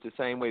expected. And it's the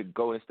same way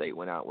Golden State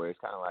went out, where it's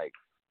kind of like,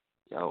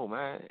 yo,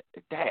 man,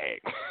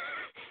 dag.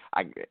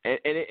 And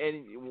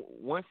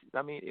once,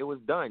 it was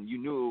done. You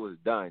knew it was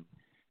done,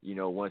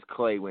 once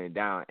Clay went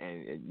down.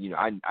 And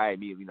I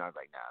immediately, I was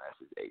like, nah, that's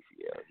his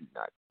ACL. He's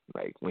not,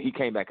 like, when he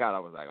came back out, I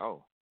was like,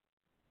 oh.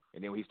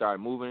 And then when he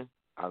started moving,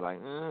 I was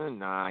like,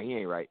 nah, he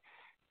ain't right.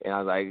 And I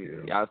was like,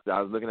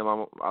 I was looking at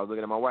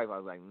my wife. I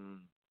was like,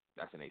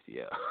 that's an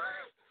ACL.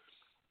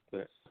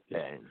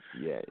 And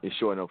yeah, it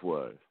sure enough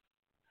was.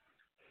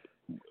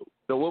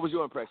 So, what was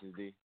your impressions,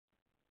 D?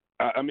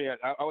 I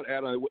would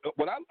add on.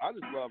 What I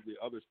just love the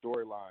other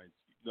storylines.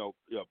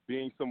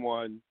 Being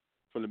someone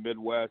from the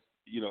Midwest,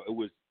 it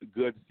was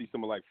good to see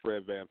someone like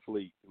Fred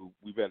VanVleet, who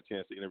we've had a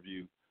chance to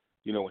interview.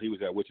 When he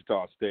was at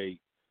Wichita State.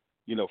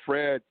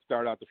 Fred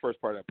started out the first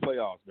part of that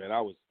playoffs. Man,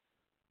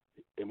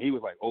 he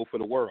was like 0 for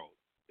the world.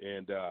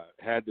 And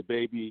had the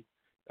baby,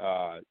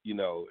 in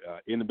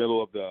the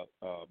middle of the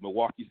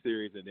Milwaukee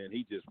series, and then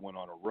he just went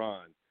on a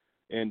run.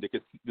 And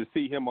to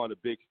see him on the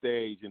big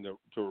stage, and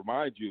to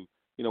remind you,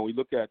 we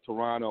look at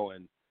Toronto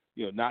and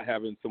not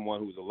having someone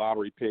who's a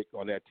lottery pick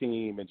on that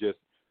team, and just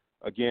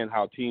again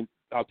how teams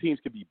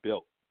can be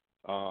built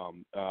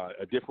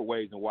different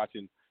ways, and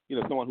watching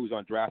someone who's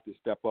undrafted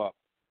step up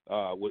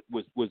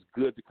was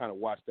good to kind of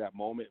watch that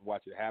moment and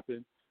watch it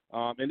happen.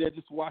 And then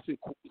just watching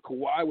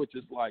Kawhi was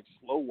just like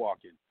slow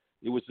walking.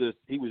 He was just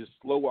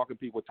slow walking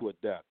people to a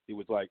death. It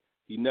was like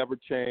he never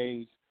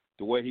changed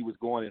the way he was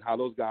going and how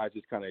those guys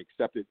just kind of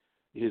accepted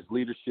his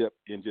leadership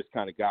and just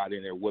kind of got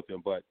in there with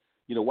him. But,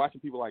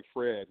 watching people like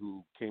Fred,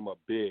 who came up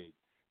big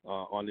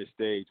on this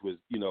stage, was,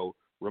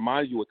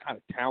 reminds you what kind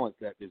of talent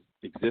that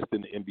exists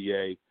in the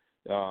NBA.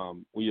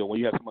 When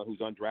you have someone who's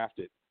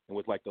undrafted and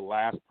was like the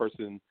last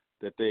person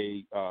that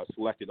they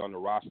selected on the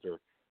roster,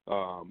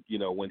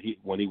 when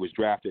he was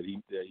drafted,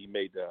 he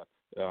made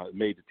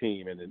the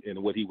team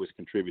and what he was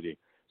contributing.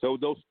 So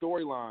those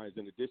storylines,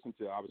 in addition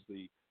to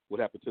obviously what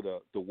happened to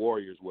the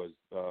Warriors, was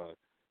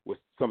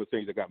some of the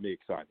things that got me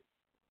excited.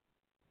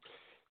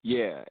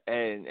 Yeah,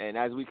 and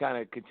as we kind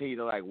of continue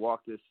to like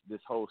walk this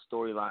whole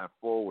storyline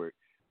forward,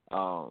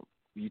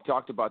 you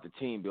talked about the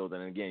team building,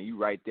 and again, you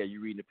right there,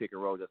 you reading the pick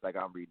and roll just like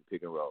I'm reading the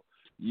pick and roll.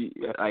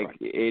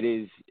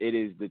 It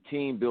is the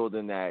team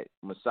building that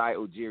Masai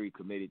Ujiri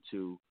committed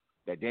to,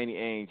 that Danny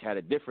Ainge had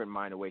a different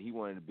mind the way he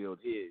wanted to build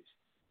his,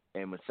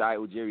 and Masai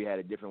Ujiri had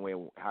a different way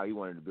of how he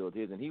wanted to build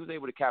his, and he was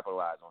able to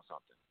capitalize on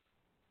something.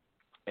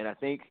 And I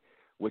think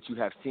what you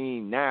have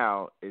seen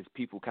now is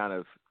people kind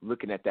of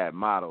looking at that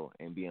model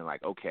and being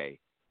like, okay,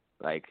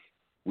 like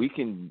we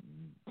can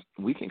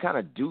kind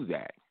of do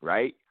that,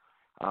 right?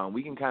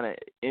 We can kind of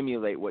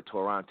emulate what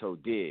Toronto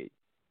did.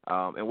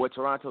 And what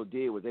Toronto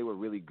did was they were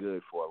really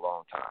good for a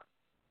long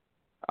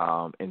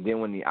time. And then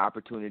when the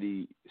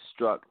opportunity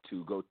struck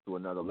to go to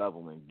another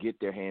level and get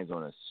their hands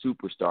on a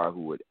superstar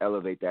who would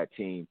elevate that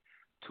team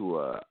to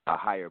a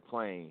higher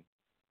plane,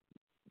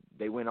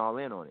 they went all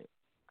in on it.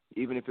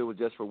 Even if it was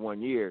just for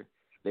 1 year,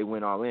 they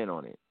went all in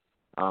on it.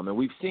 And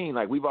we've seen,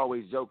 like we've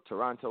always joked,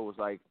 Toronto was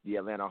like the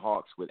Atlanta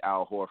Hawks with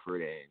Al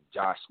Horford and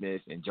Josh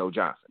Smith and Joe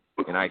Johnson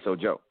and ISO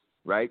Joe,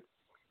 right?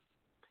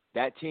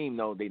 That team,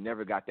 though, they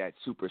never got that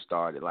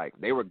superstar that, like,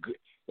 they were good.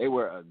 They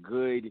were a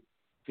good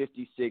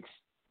 56,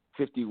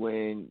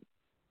 50-win,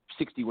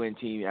 60-win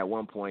team at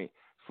one point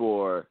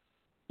for,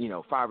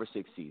 5 or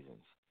 6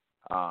 seasons,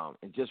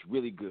 and just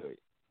really good.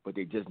 But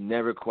they just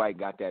never quite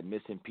got that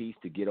missing piece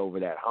to get over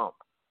that hump.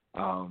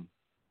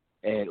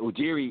 And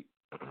Ujiri,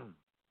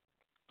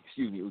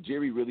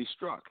 Ujiri really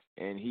struck,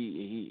 and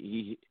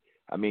he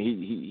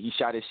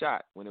shot his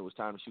shot when it was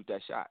time to shoot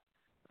that shot,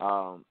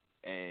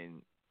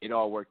 and it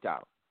all worked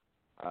out.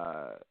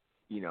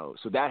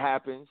 So that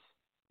happens.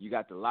 You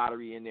got the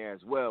lottery in there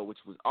as well, which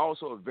was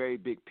also a very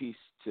big piece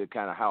to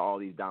kind of how all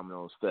these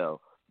dominoes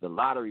fell. The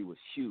lottery was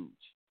huge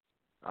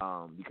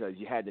because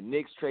you had the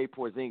Knicks trade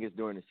Porzingis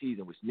during the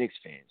season, which Knicks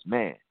fans,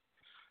 man,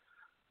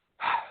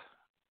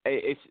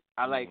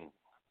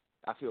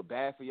 I feel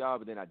bad for y'all,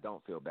 but then I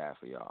don't feel bad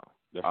for y'all.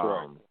 That's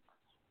right.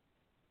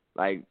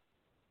 Like,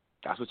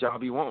 that's what y'all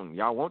be wanting.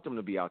 Y'all want them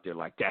to be out there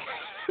like that.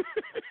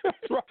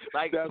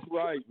 That's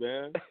right,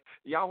 man.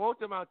 Y'all want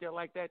them out there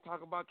like that,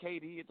 talking about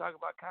KD and talking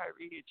about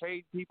Kyrie and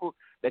trade people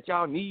that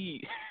y'all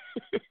need.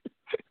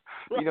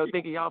 Right.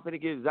 Thinking y'all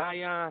finna get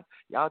Zion.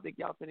 Y'all think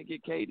y'all finna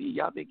get KD.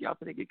 Y'all think y'all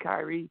finna get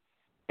Kyrie.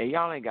 And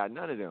y'all ain't got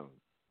none of them.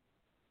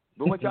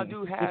 But what y'all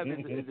do have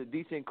is a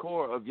decent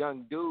core of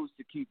young dudes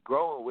to keep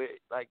growing with.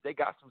 Like, they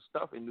got some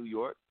stuff in New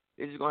York.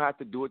 They're just going to have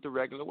to do it the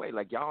regular way.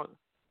 Like, y'all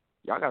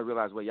got to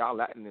realize where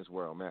y'all at in this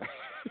world, man.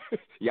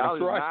 Y'all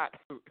That's is right.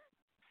 not –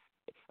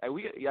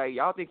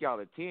 y'all think y'all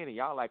a 10 and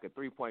y'all like a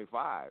 3.5.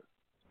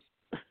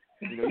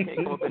 You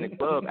can't come up in the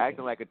club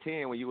acting like a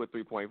 10 when you a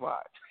 3.5.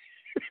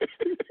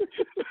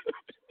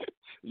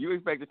 You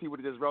expect the people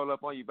to just roll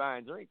up on you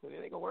buying drinks, and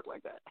it ain't going to work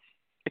like that.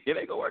 It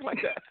ain't going to work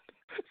like that.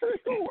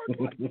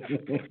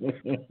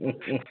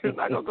 It's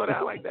not going to go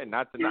down like that.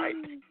 Not tonight.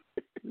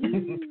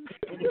 You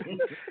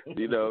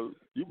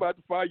about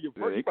to find your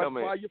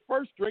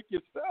first drink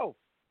yourself.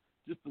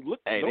 Just to look.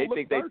 Hey, they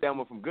think they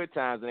Thelma from Good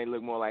Times, and they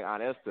look more like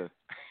Aunt Esther.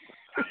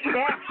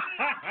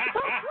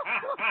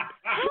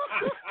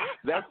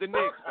 That's the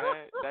Knicks,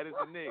 man. That is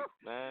the Knicks,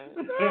 man.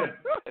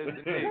 That's the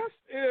Knicks. That's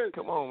it.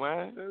 Come on,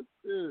 man. That's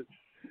it.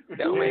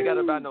 That woman ain't got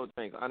to buy no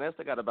drinks. Aunt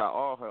Esther got to buy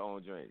all her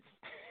own drinks.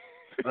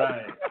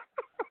 Right.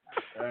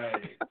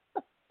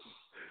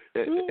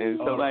 And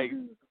so,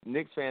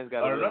 Knicks fans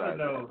got to realize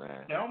that,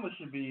 man. Thelma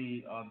should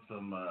be on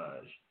some.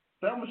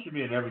 Thelma should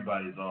be in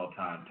everybody's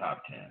all-time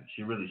top 10.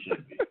 She really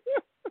should be.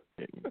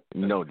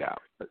 No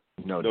doubt.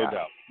 No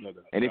doubt.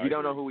 And if you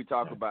don't know who we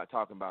talking about,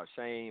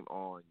 shame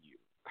on you.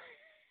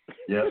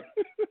 Yep.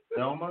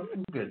 Thelma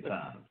from Good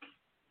Times.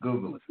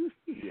 Google it.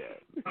 Yeah.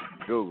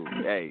 Google.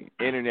 Hey,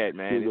 internet,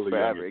 man. It's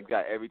forever. It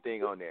got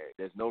everything on there.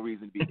 There's no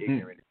reason to be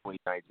ignorant in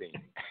 2019.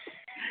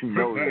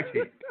 No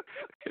reason.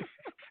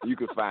 You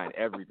can find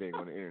everything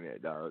on the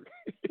internet, dog.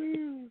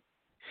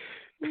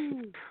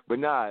 But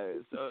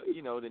so,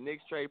 the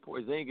Knicks trade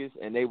Porzingis,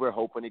 and they were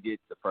hoping to get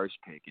the first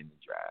pick in the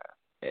draft.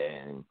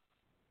 And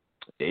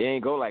it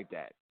ain't go like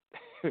that.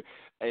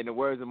 In the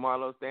words of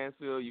Marlo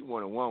Stansfield, you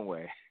want it one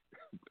way.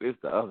 It's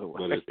the other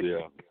way. That's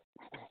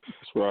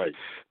right.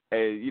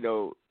 And,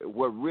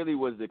 what really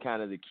was the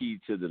kind of the key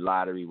to the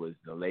lottery was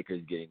the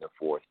Lakers getting the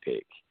fourth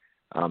pick.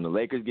 The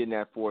Lakers getting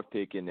that fourth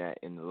pick in the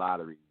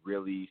lottery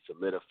really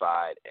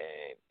solidified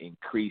and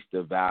increase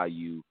the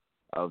value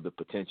of the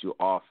potential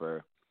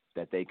offer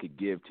that they could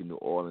give to New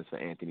Orleans for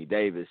Anthony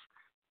Davis.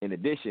 In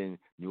addition,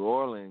 New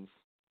Orleans,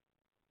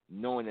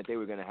 knowing that they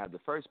were going to have the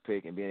first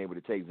pick and being able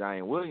to take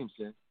Zion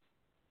Williamson,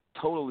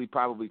 totally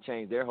probably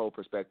changed their whole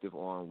perspective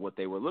on what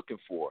they were looking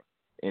for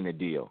in a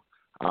deal,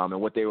 and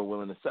what they were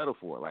willing to settle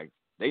for. Like,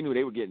 they knew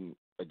they were getting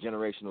a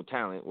generational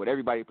talent, what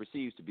everybody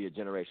perceives to be a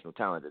generational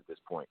talent at this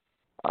point.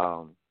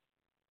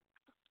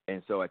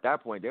 And so at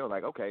that point, they were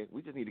like, okay,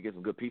 we just need to get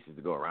some good pieces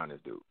to go around this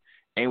dude.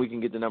 And we can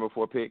get the number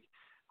 4 pick.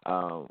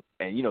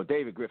 And, you know,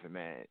 David Griffin,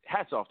 man,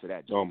 hats off to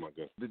that dude. Oh, my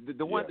God.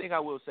 The one thing I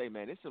will say,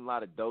 man, there's a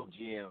lot of dope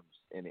GMs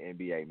in the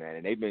NBA, man,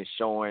 and they've been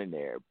showing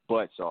their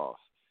butts off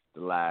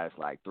the last,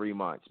 3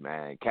 months,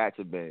 man. Cats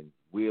have been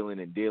wheeling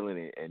and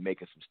dealing and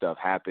making some stuff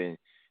happen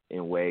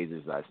in ways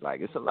it's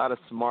a lot of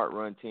smart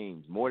run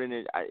teams. More than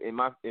it, in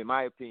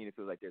my opinion, it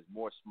feels like there's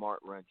more smart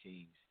run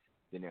teams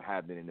than there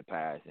have been in the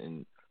past.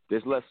 And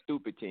there's less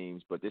stupid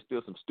teams, but there's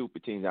still some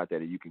stupid teams out there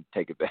that you can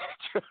take advantage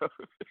of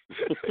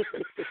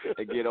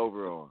and get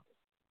over on.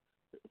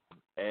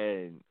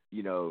 And,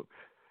 you know,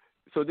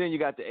 so then you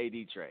got the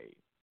AD trade.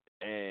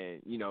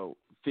 And, you know,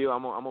 Phil,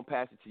 I'm going to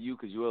pass it to you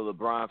because you're a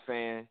LeBron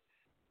fan.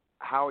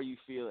 How are you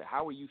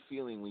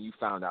feeling when you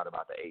found out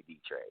about the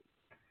AD trade?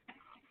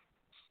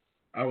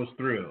 I was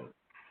thrilled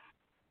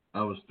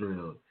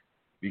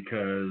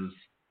because,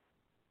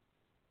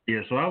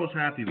 so I was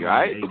happy when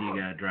AD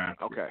got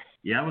drafted. Okay.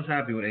 Yeah, I was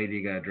happy when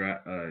AD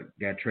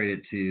got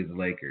traded to the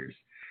Lakers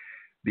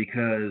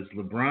because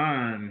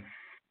LeBron,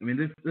 I mean,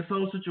 this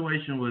whole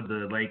situation with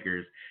the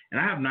Lakers, and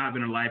I have not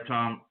been a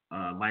lifetime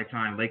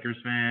Lakers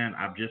fan.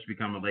 I've just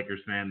become a Lakers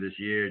fan this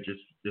year,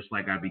 just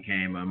like I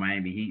became a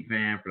Miami Heat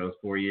fan for those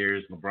 4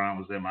 years LeBron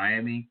was in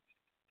Miami.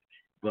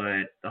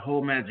 But the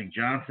whole Magic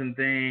Johnson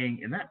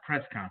thing and that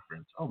press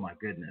conference, oh my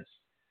goodness,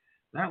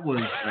 that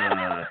was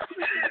I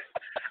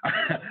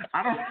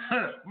don't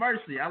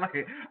Mercy. I don't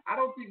think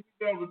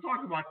we'll be able to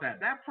talk about that.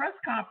 That press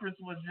conference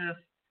was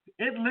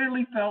it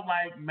literally felt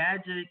like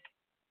Magic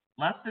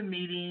left the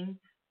meeting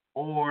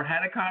or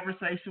had a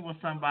conversation with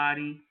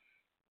somebody.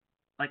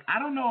 Like, I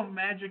don't know if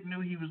Magic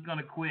knew he was going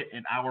to quit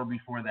an hour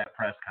before that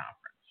press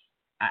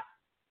conference.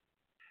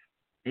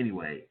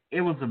 Anyway, it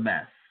was a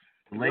mess.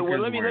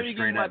 Well, let me give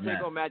you my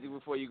take on Magic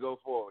before you go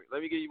forward.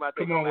 Let me give you my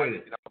take on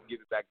Magic, and I'll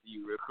give it back to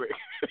you real quick.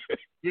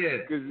 Yeah.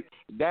 Because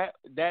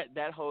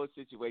that whole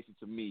situation,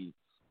 to me,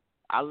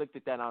 I looked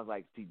at that and I was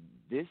like, see,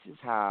 this is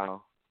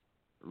how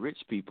rich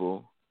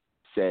people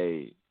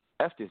say,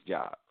 F this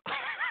job.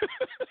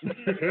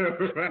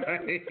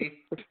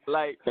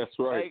 Right. That's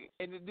right.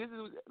 And this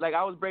is,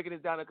 I was breaking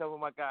this down to a couple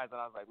of my guys, and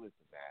I was like, listen,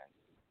 man,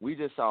 we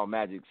just saw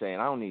Magic saying,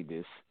 I don't need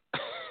this.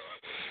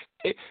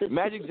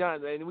 Magic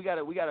Johnson, and we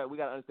gotta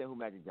understand who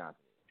Magic Johnson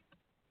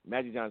is.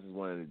 Magic Johnson is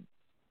one of the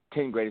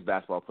 10 greatest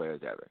basketball players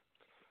ever.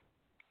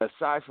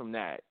 Aside from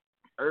that,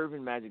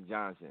 Irvin Magic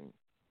Johnson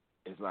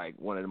is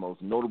one of the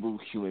most notable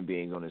human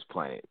beings on this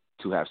planet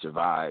to have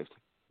survived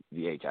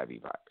the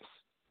HIV virus,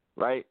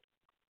 right?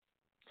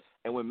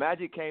 And when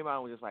Magic came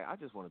out and was just like, I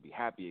just want to be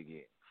happy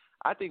again.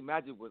 I think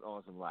Magic was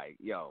on some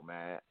yo,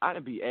 man, I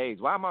done beat AIDS.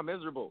 Why am I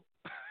miserable?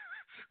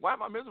 Why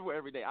am I miserable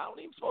every day? I'm not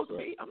even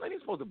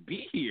supposed to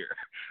be here.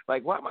 Why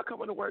am I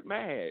coming to work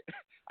mad?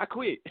 I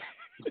quit.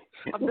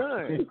 I'm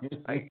done.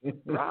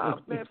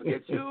 Rob, man,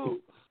 forget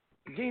you.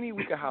 Jeannie,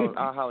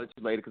 I'll holler at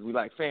you later because we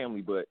like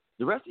family, but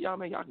the rest of y'all,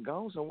 man, y'all can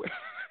go somewhere.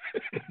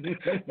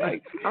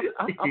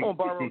 I'm on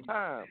borrowed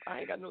time. I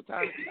ain't got no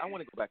time. I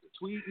want to go back to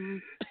tweeting.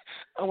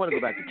 I want to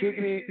go back to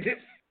kicking it.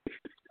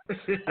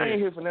 I ain't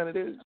here for none of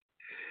this.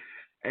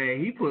 Hey,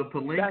 he put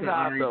Pelinka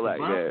under the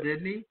bus,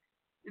 didn't he?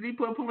 Did he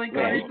put Pelinka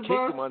under the bus? He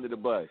kicked him under the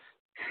bus.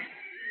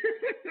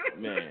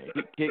 Man,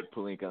 he kicked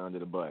Pelinka under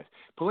the bus.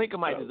 Pelinka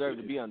might deserve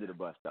to be under the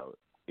bus, though.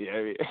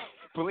 Yeah,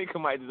 Pelinka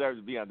might deserve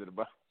to be under the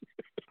bus.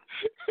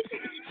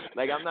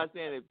 I'm not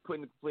saying that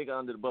putting Pelinka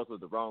under the bus was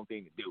the wrong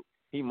thing to do.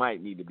 He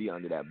might need to be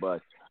under that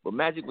bus. But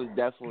Magic was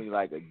definitely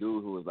a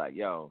dude who was like,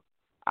 yo,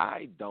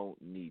 I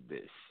don't need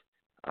this.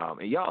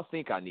 And y'all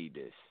think I need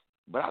this,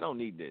 but I don't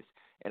need this.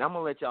 And I'm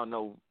going to let y'all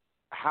know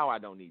how I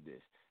don't need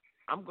this.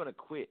 I'm going to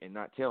quit and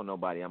not tell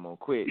nobody I'm going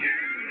to quit.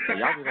 And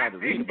y'all just have to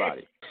read about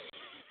it.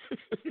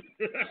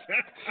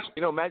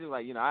 Magic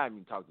I haven't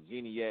even talked to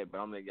Jeannie yet, but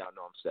I'm letting y'all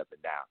know I'm stepping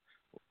down.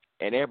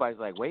 And everybody's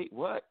like, wait,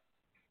 what?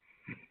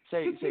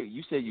 Say,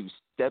 you said you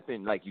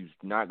stepping you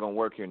not gonna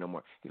work here no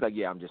more. He's like,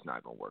 yeah, I'm just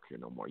not gonna work here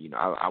no more.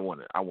 I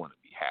wanna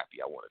be happy.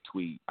 I wanna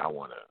tweet.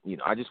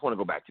 I just wanna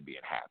go back to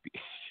being happy.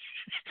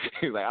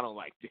 He's like, I don't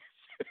like this.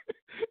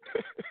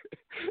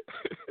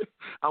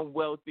 I'm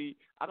wealthy.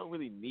 I don't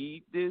really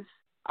need this.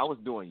 I was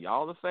doing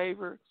y'all a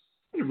favor.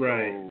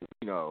 Right.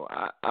 So,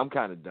 I'm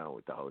kind of done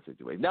with the whole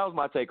situation. That was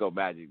my take on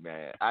Magic,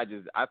 man. I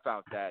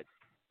found that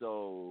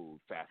so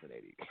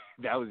fascinating.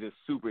 That was just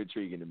super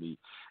intriguing to me.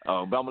 But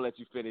I'm gonna let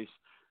you finish.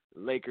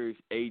 Lakers,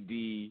 AD,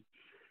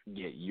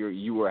 yeah,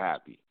 you were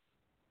happy.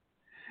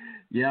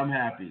 Yeah, I'm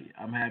happy.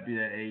 I'm happy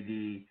that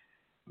AD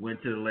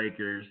went to the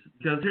Lakers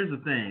because here's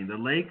the thing: the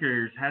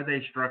Lakers, had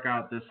they struck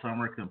out this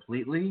summer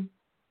completely,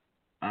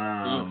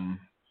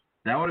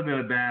 That would have been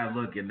a bad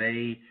look, and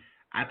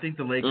I think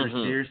the Lakers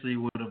seriously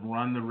would have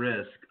run the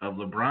risk of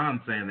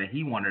LeBron saying that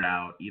he wanted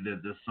out either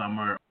this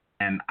summer,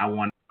 and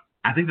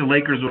I think the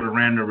Lakers would have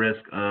ran the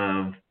risk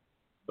of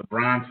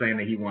LeBron saying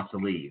that he wants to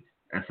leave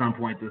at some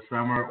point this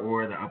summer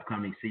or the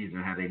upcoming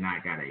season had they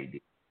not got AD.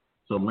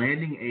 So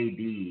landing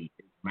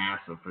AD is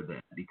massive for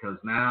them because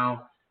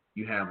now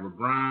you have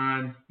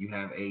LeBron, you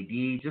have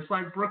AD, just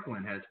like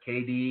Brooklyn has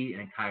KD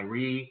and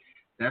Kyrie.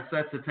 That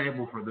sets the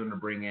table for them to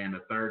bring in a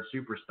third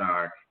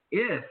superstar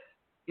if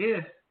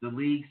the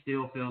league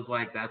still feels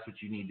like that's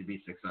what you need to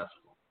be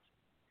successful.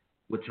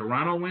 With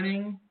Toronto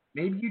winning,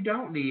 maybe you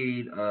don't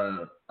need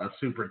a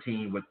super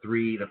team with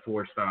 3 to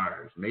 4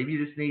 stars. Maybe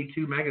you just need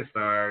 2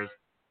 megastars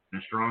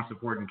and a strong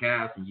supporting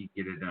cast, and you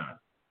get it done.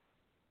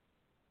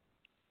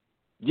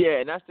 Yeah,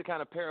 and that's the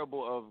kind of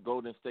parable of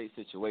Golden State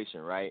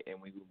situation, right? And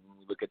when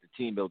we look at the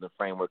team building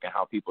framework and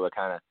how people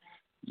are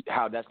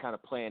how that's kind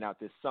of playing out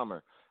this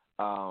summer,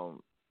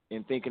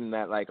 and thinking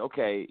that, like,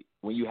 okay,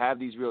 when you have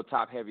these real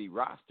top-heavy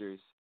rosters,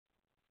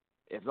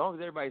 as long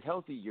as everybody's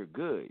healthy, you're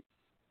good.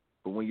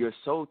 But when you're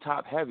so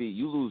top-heavy,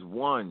 you lose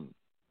 1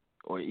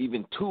 or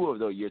even 2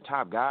 of your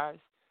top guys,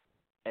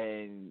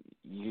 and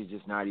you're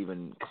just not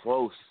even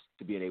close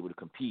to being able to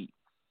compete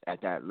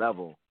at that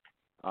level.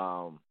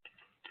 And,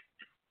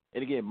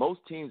 again,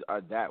 most teams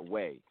are that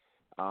way.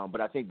 But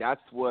I think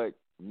that's what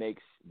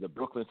makes the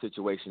Brooklyn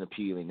situation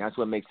appealing. That's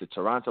what makes the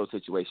Toronto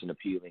situation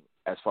appealing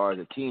as far as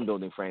a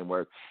team-building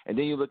framework. And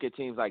then you look at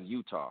teams like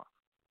Utah.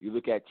 You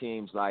look at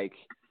teams like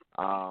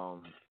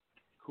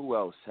who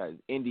else has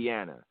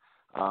Indiana.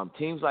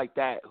 Teams like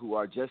that who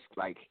are just,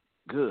 like,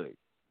 good,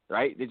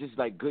 right? They're just,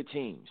 like, good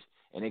teams,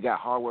 and they got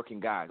hardworking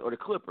guys. Or the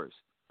Clippers,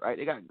 right?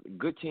 They got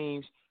good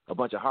teams, a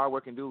bunch of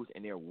hardworking dudes,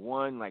 and they're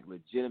one, like,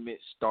 legitimate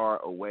star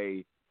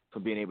away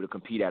from being able to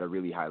compete at a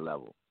really high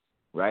level,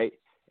 right?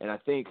 And I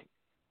think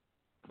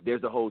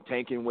there's a whole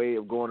tanking way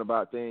of going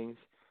about things,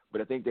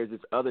 but I think there's this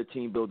other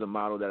team-building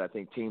model that I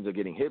think teams are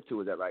getting hip to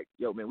is that, like,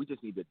 yo, man, we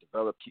just need to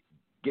develop,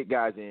 get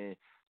guys in,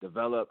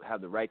 develop, have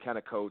the right kind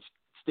of coach,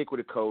 stick with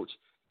a coach,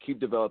 keep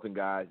developing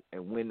guys,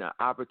 and when the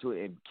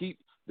opportunity, and keep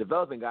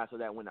developing guys so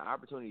that when the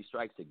opportunity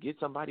strikes to get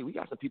somebody, we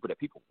got some people that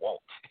people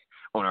want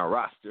on our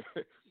roster.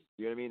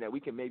 You know what I mean? That we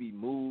can maybe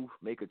move,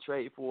 make a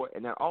trade for,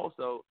 and that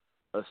also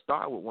a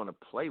star would want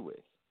to play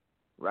with,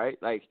 right?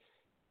 Like,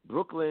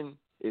 Brooklyn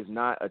is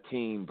not a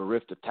team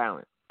bereft of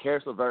talent.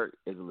 Karis LeVert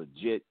is a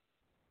legit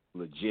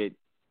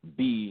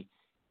B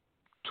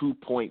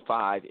 2.5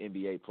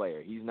 NBA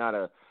player.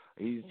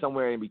 He's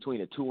somewhere in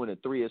between a 2 and a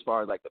 3 as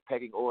far as, like, the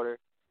pecking order.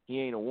 He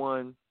ain't a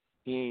 1.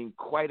 He ain't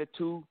quite a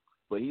 2,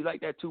 but he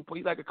like that 2.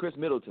 He's like a Chris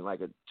Middleton,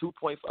 like a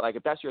 2.5. Like,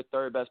 if that's your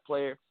third best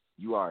player,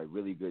 you are a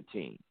really good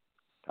team.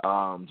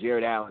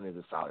 Jared Allen is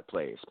a solid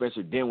player.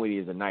 Spencer Dinwiddie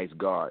is a nice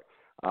guard.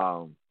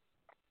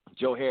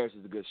 Joe Harris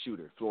is a good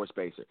shooter, floor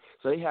spacer.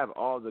 So they have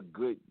all the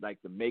good,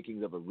 like, the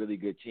makings of a really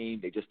good team.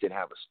 They just didn't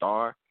have a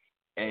star.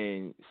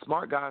 And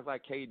smart guys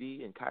like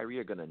KD and Kyrie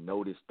are going to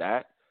notice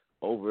that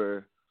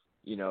over,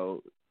 you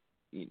know,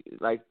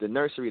 like the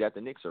nursery that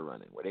the Knicks are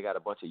running, where they got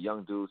a bunch of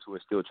young dudes who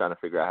are still trying to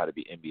figure out how to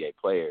be NBA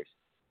players.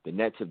 The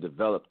Nets have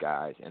developed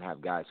guys and have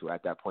guys who are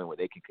at that point where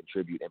they can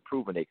contribute and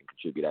proven they can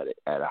contribute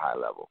at a high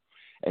level.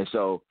 And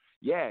so,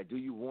 yeah, do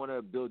you want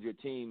to build your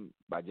team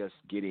by just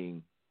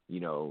getting,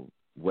 you know,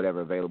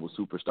 whatever available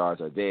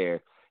superstars are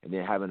there and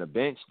then having a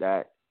bench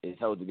that is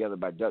held together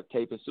by duct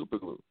tape and super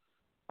glue,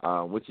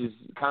 which is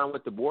kind of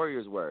what the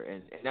Warriors were.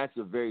 And that's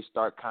a very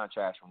stark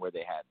contrast from where they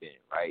had been,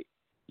 right?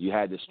 You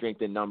had the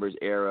strength in numbers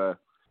era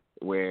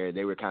where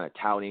they were kind of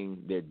touting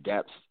their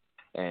depth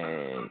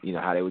and, you know,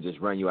 how they would just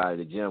run you out of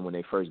the gym when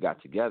they first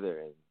got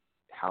together and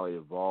how it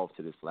evolved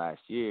to this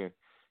last year.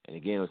 And,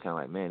 again, it was kind of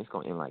like, man, it's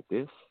going to end like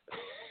this?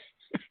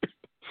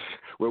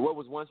 Where what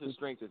was once a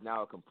strength is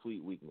now a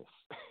complete weakness.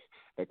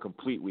 A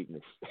complete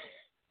weakness.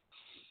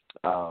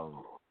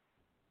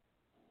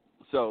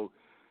 So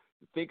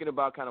thinking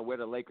about kind of where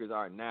the Lakers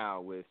are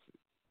now with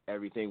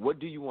everything, what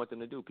do you want them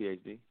to do,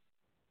 PhD?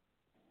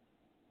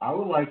 I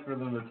would like for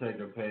them to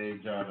take a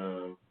page out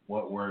of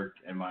what worked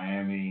in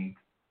Miami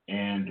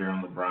and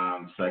during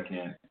LeBron's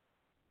second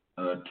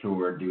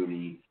tour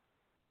duty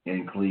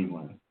in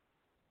Cleveland.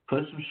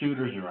 Put some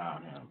shooters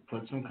around him.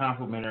 Put some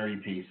complementary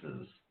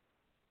pieces.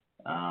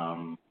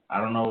 I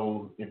don't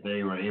know if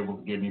they were able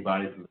to get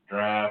anybody from the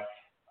draft.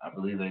 I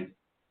believe they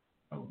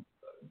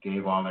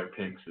gave all their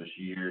picks this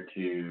year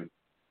to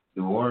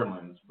New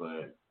Orleans.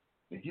 But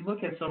if you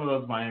look at some of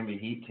those Miami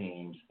Heat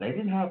teams, they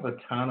didn't have a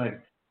ton of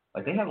 –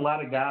 like they had a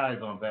lot of guys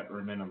on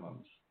veteran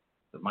minimums.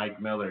 The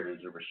Mike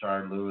Millers, the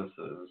Rashard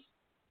Lewises.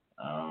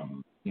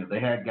 You know, they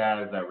had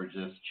guys that were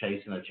just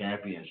chasing a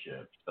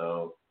championship.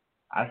 So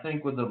I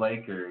think with the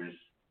Lakers,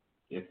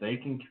 if they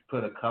can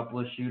put a couple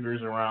of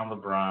shooters around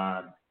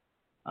LeBron,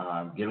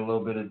 get a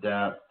little bit of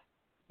depth,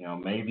 you know,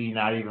 maybe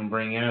not even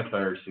bring in a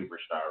third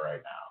superstar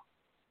right now.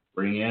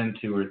 Bring in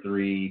 2 or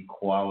 3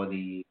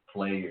 quality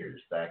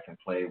players that can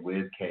play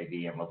with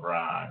KD and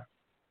LeBron.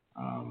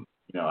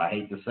 You know, I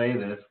hate to say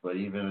this, but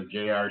even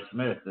J.R.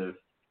 Smith, if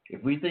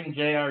if we think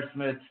J.R.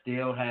 Smith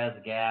still has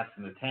gas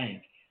in the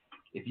tank,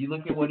 if you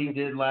look at what he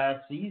did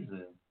last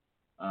season,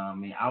 I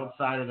mean,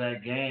 outside of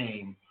that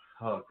game,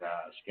 oh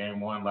gosh,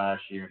 game 1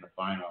 last year in the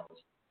finals.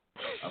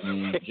 I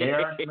mean,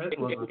 J.R. Smith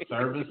was a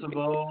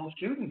serviceable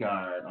shooting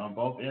guard on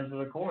both ends of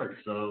the court.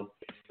 So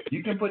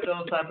you can put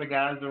those type of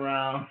guys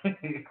around.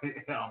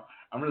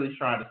 I'm really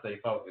trying to stay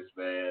focused,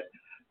 man,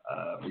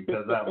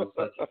 because that was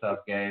such a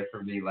tough game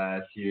for me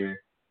last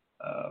year.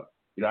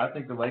 I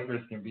think the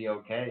Lakers can be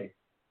okay,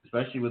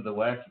 especially with the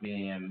West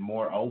being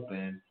more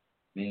open.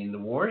 I mean, the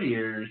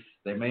Warriors,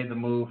 they made the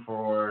move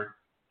for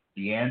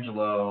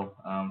D'Angelo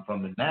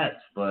from the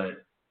Nets,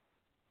 but,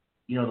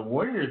 the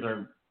Warriors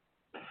are –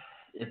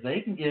 if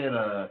they can get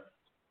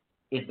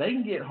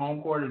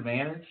home court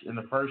advantage in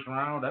the first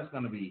round, that's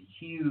going to be a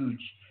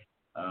huge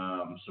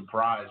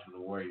surprise for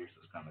the Warriors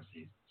this coming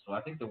season. So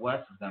I think the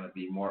West is going to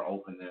be more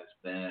open than it's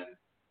been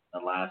the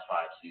last 5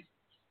 seasons.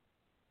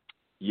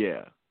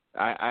 Yeah,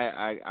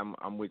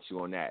 I'm with you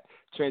on that.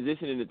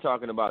 Transitioning to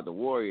talking about the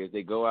Warriors,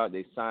 they go out,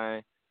 they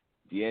sign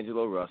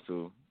D'Angelo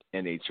Russell,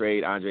 and they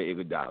trade Andre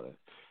Iguodala,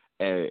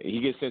 and he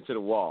gets sent to the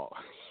wall.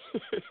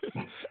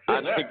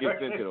 Andre gets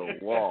sent to the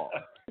wall.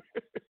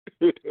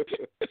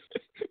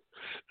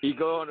 He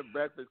go on the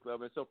Breakfast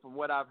Club, and so from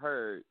what I've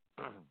heard,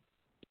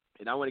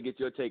 and I want to get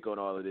your take on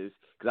all of this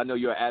because I know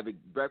you're an avid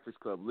Breakfast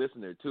Club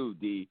listener too,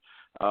 D.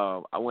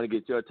 I want to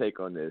get your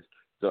take on this.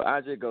 So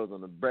Andre goes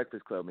on the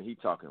Breakfast Club, and he's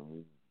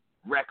talking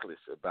reckless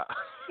about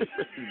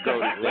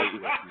Golden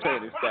State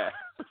training staff.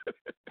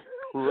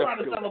 Trying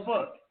to sell a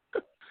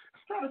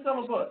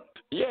book.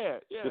 Yeah.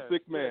 The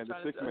sixth man.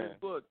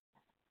 Book.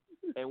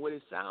 And what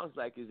it sounds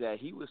like is that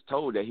he was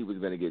told that he was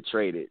going to get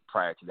traded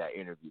prior to that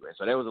interview. And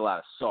so there was a lot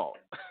of salt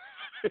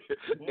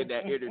in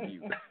that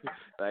interview.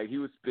 Like, he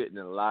was spitting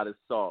a lot of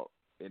salt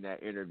in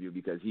that interview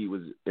because he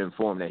was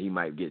informed that he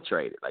might get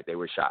traded. Like, they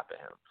were shopping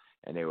him,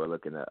 and they were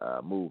looking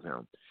to move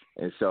him.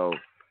 And so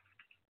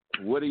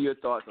what are your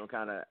thoughts on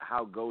kind of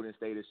how Golden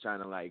State is trying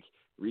to, like,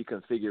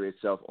 reconfigure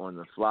itself on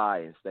the fly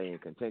and stay in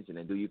contention?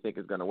 And do you think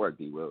it's going to work,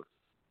 D. Wills?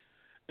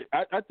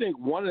 I think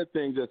one of the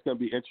things that's going to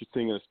be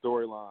interesting in the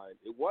storyline,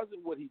 it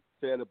wasn't what he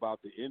said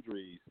about the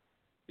injuries.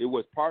 It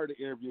was part of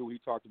the interview he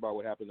talked about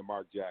what happened to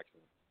Mark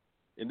Jackson.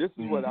 And this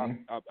is what I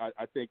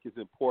think is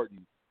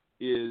important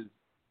is,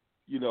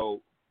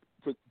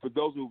 for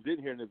those who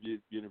didn't hear the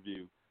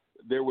interview,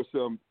 there was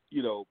some,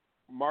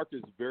 Mark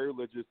is very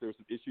religious. There were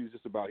some issues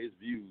just about his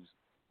views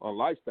on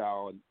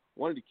lifestyle. And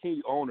one of the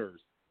key owners,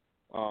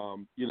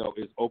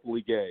 is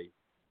openly gay.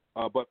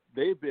 But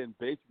they've been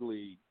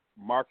basically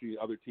marketing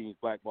other teams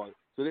blackballing.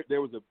 So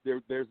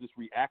there's this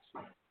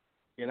reaction,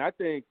 and I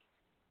think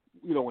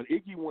when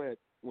Iggy went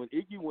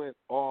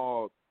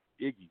all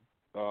Iggy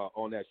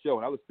on that show,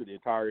 and I listened to the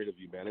entire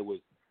interview, man. It was,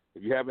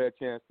 if you haven't had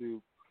a chance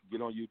to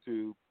get on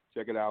YouTube,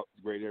 check it out.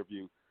 It's a great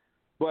interview.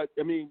 But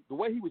I mean, the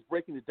way he was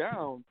breaking it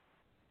down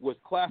was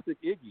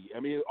classic Iggy. I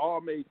mean, it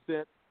all made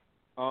sense,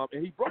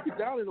 and he broke it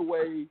down in a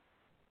way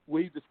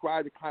where he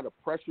described the kind of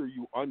pressure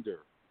you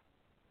under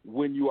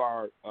when you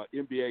are an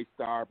NBA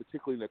star,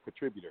 particularly a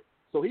contributor.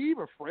 So he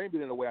even framed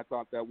it in a way I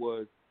thought that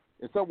was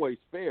in some ways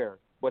fair,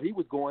 but he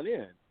was going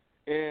in.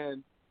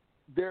 And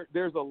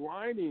there's a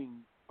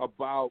lining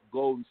about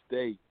Golden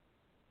State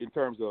in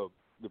terms of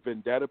the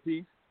vendetta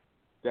piece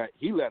that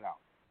he let out.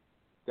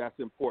 That's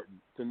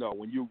important to know.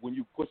 When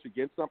you push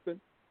against something,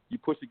 you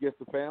push against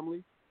the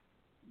family,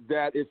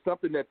 that is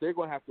something that they're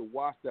going to have to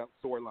watch that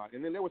storyline.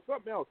 And then there was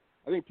something else.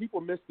 I think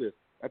people missed this.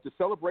 At the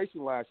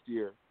celebration last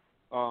year,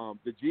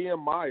 the GM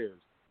Myers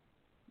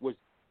was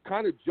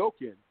kind of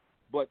joking,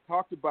 but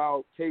talked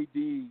about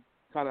KD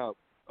kind of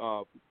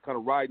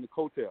riding the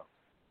coattails.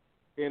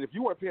 And if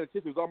you weren't paying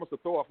attention, it was almost a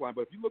throw-off line.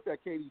 But if you looked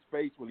at KD's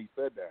face when he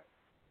said that,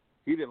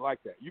 he didn't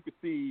like that. You could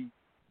see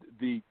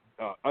the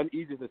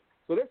uneasiness.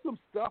 So there's some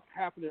stuff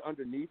happening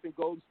underneath in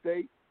Golden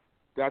State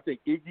that I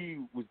think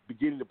Iggy was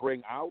beginning to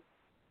bring out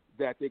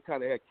that they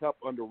kind of had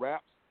kept under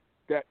wraps.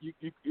 That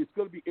it's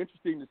going to be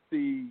interesting to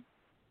see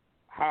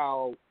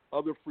how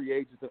other free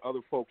agents and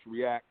other folks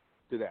react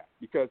to that,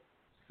 because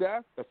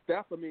Steph and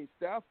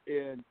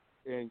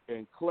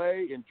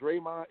Clay and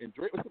Draymond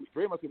Draymond's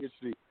going to be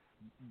interesting.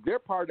 They're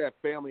part of that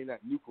family and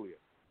that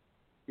nucleus.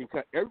 And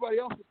everybody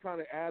else is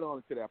kind of add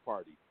on to that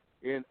party,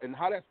 and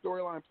how that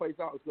storyline plays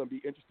out is going to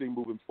be interesting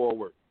moving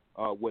forward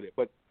with it.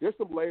 But there's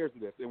some layers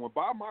of this, and when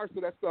Bob Myers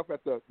said that stuff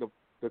at the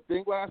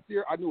thing last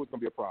year, I knew it was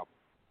going to be a problem.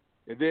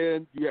 And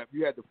then you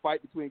had the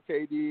fight between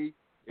KD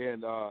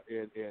and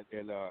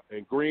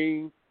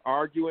Green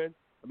arguing.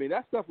 I mean,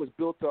 that stuff was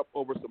built up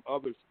over some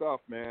other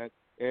stuff, man.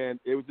 And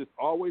it was just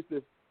always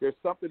this. There's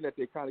something that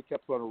they kind of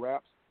kept on the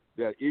wraps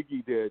that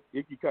Iggy did.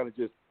 Iggy kind of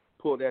just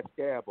pulled that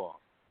scab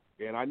off,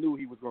 and I knew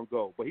he was going to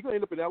go. But he's going to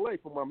end up in L.A.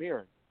 from what I'm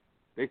hearing.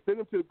 They sent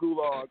him to the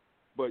gulag,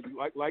 but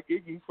like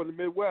Iggy, he's from the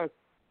Midwest.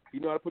 He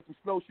know how to put some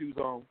snowshoes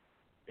on,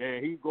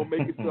 and he's going to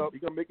make himself.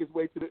 He's going to make his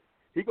way to the.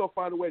 He's going to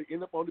find a way to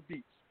end up on the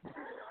beach.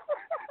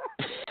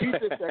 He's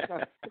just that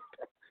kind of.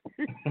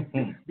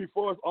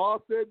 Before it's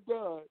all said and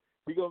done,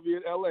 he's going to be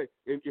in L.A.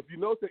 And if you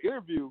notice the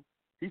interview,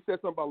 he said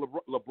something about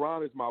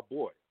LeBron is my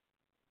boy.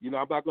 I'm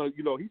not going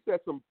to, he said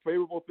some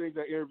favorable things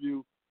in that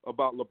interview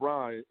about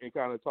LeBron and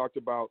kind of talked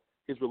about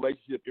his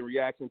relationship in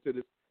reaction to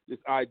this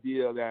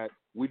idea that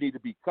we need to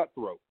be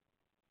cutthroat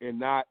and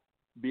not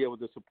be able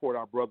to support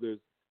our brothers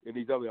in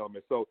these other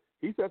elements. So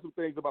he said some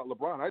things about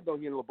LeBron. I don't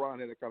hear LeBron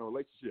had that kind of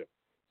relationship.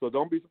 So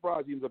don't be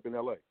surprised he ends up in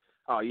L.A.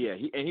 Oh, yeah,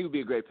 he would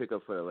be a great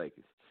pickup for the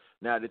Lakers.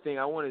 Now, the thing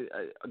I wanted,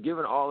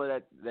 given all of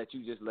that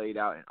you just laid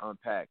out and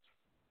unpacked,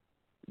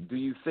 do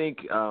you think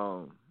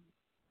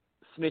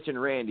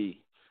Snitching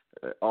Randy,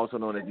 also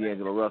known as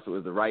D'Angelo Russell,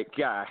 is the right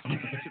guy to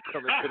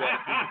come into that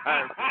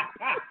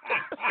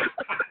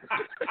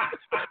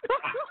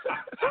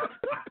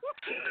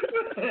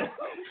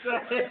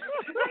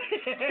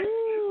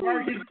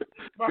environment?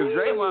 Because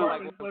Draymond like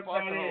one of the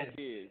foster home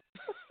kids.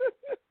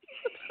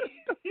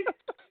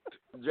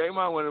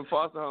 Draymond one of the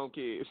foster home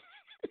kids.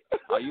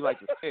 Oh, you like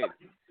to snitch.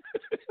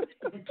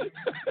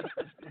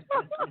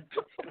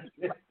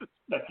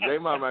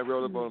 Draymond might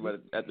roll up on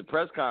him at the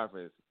press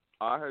conference.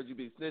 Oh, I heard you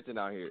be snitching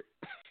out here.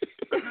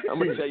 I'm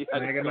going to tell you how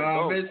to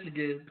go.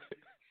 Michigan.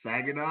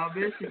 Saginaw,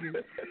 Michigan.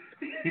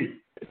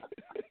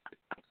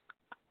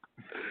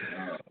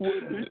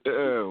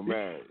 Oh,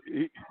 man.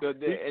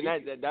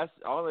 That's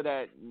all of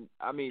that.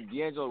 I mean,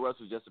 D'Angelo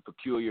Russell was just a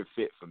peculiar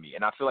fit for me.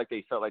 And I feel like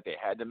they felt like they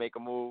had to make a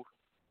move.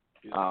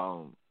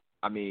 Yeah.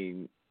 I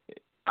mean,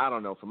 I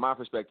don't know. From my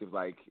perspective,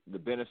 like, the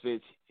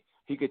benefits,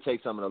 he could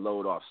take some of the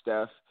load off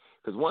Steph.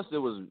 Because once it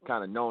was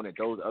kind of known that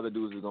those other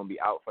dudes were going to be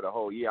out for the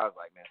whole year, I was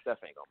like, man,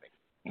 Steph ain't going to make it.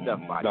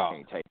 Steph body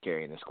can't take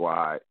carrying the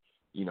squad,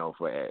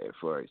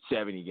 for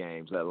 70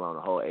 games, let alone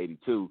a whole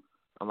 82.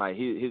 I'm like,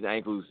 his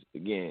ankles,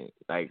 again,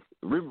 like,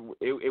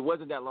 it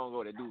wasn't that long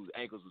ago that dude's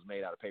ankles was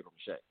made out of paper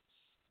mache.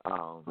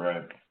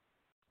 Right.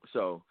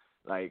 So,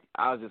 like,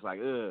 I was just like,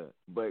 ugh.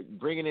 But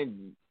bringing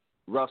in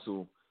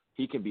Russell,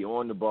 he can be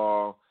on the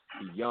ball.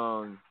 He's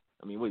young.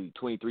 I mean, what is he,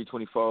 23,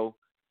 24?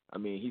 I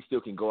mean, he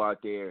still can go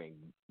out there and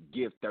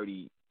give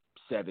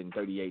 37,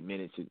 38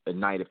 minutes a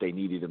night if they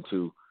needed him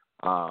to,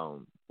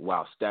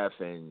 while Steph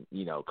and,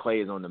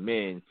 Clay is on the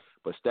men.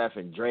 But Steph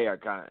and Dre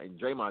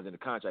Draymond's in the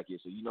contract here,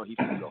 so he's going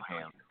to go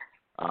ham.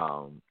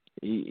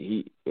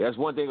 That's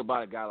one thing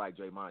about a guy like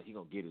Draymond. He's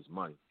going to get his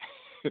money.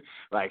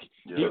 Like,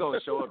 he's going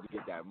to show up to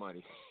get that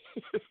money.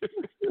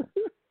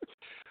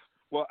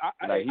 Well,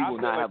 he will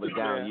not have a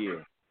down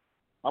year.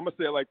 I'm going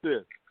to say it like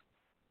this.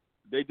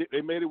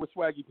 They made it with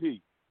Swaggy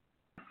P.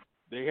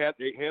 They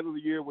handled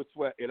the year with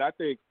Sweat, and I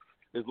think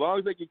as long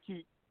as they can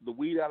keep the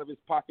weed out of his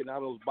pocket and out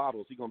of those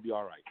bottles, he's gonna be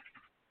all right.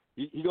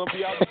 He's gonna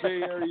be out in the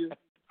Bay Area,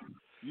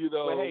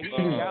 But hey, he's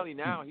in Cali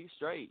now. He's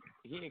straight.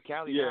 He in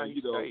Cali now. He's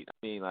straight. I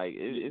mean, like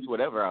it's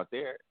whatever out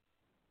there.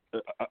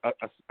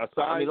 As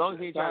long as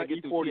he ain't trying to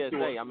get through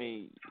TSA. I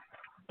mean,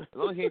 as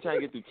long as he ain't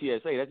trying to get through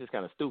TSA, that's just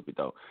kind of stupid,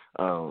 though.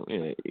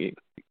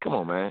 Come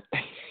on, man.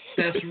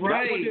 That's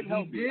right. He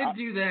did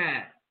do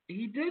that.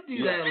 He did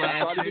do that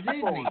last year,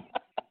 didn't he?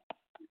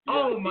 Yeah,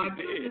 oh my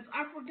goodness!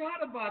 I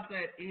forgot about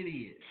that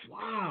idiot.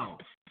 Wow.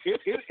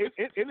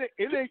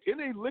 In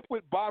a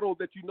liquid bottle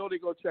that they're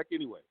gonna check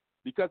anyway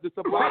because it's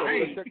a bottle.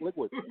 Right. They check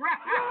liquid.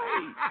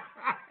 Right.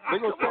 They're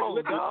gonna check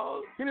liquid.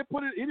 Dog. He didn't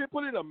put it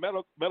in a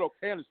metal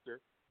canister.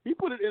 He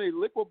put it in a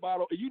liquid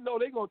bottle, and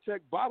they're gonna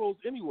check bottles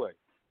anyway.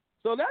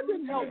 So that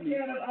didn't help me,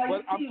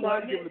 but I'm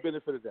trying to give him the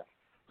benefit of that.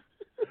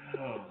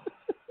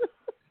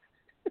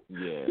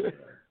 Yeah.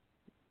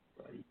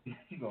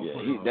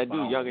 Yeah, that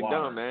dude young and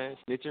dumb, man.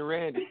 Snitching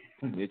Randy.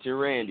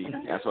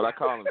 That's what I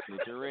call him,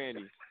 Snitching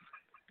Randy.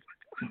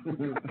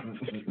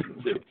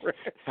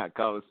 I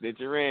call him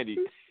Snitching Randy.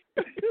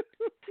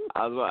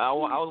 I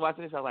was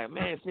watching this. I was like,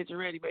 man, Snitching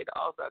Randy made the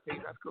All-Star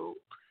team. That's cool.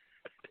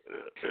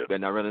 Better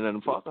not running none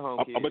of them foster home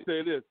kids. I'm gonna tell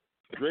you this: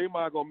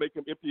 Draymond gonna make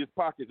him empty his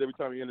pockets every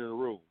time he enters the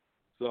room.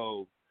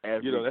 So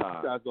that's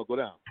how it's gonna go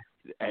down.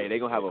 Hey, they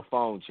gonna have a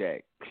phone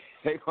check.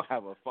 They gonna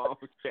have a phone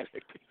check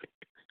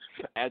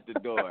at the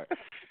door.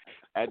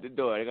 At the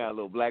door, they got a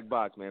little black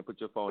box, man.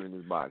 Put your phone in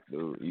this box,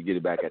 dude. You get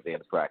it back at the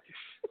end of practice.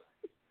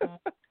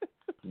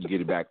 You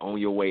get it back on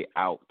your way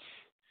out.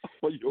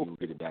 You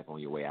get it back on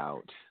your way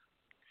out.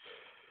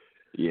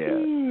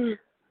 Yeah.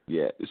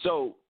 Yeah.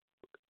 So,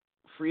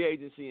 free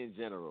agency in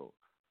general,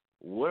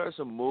 what are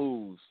some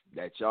moves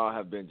that y'all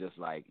have been just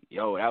like,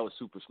 yo, that was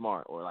super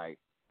smart, or like,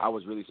 I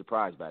was really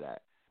surprised by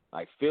that?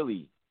 Like,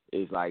 Philly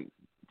is like,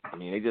 I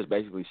mean, they just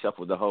basically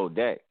shuffled the whole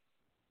deck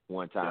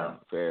one time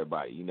for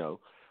everybody,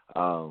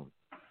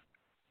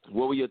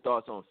 What were your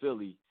thoughts on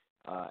Philly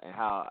and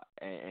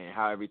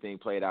how everything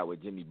played out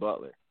with Jimmy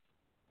Butler?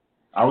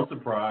 I was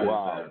surprised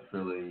that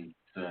Philly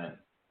sent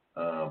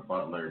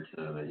Butler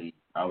to the Heat.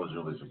 I was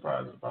really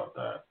surprised about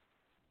that.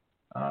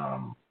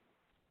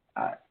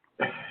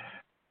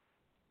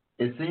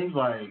 It seems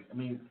like,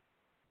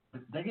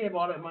 they gave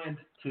all that money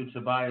to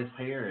Tobias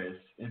Harris,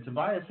 and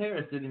Tobias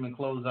Harris didn't even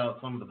close out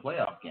some of the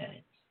playoff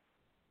games.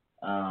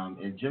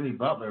 And Jimmy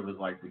Butler was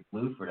like the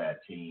glue for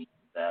that team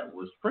that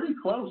was pretty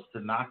close to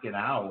knocking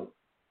out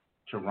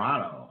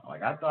Toronto.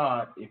 Like, I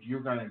thought if you're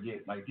gonna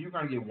get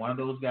one of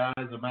those guys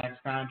a max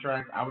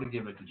contract, I would have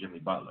given it to Jimmy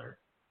Butler,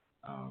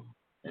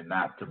 and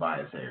not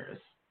Tobias Harris.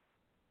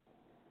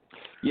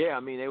 Yeah, I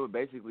mean, they were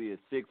basically a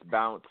 6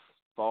 bounce,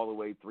 fall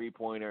away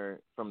 3-pointer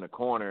from the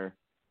corner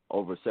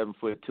over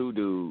 7'2"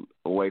 dude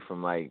away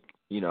from, like,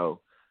 you know,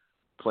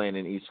 playing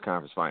in Eastern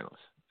Conference Finals.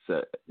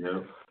 So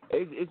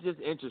it's just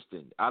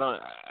interesting.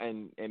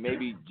 And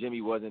maybe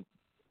Jimmy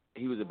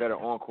he was a better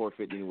on-court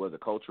fit than he was a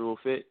cultural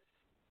fit.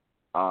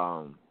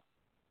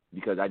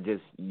 Because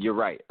you're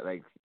right.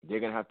 Like, they're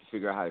going to have to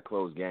figure out how to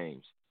close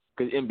games.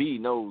 Because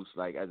Embiid knows,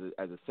 like, as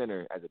a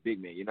center, as a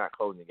big man, you're not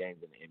closing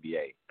games in the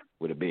NBA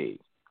with a big.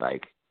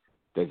 Like,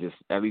 there's just,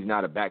 at least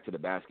not a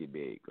back-to-the-basket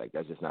big. Like,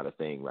 that's just not a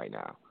thing right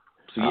now.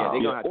 So, yeah,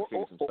 they're going to have to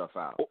figure some stuff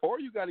out. Or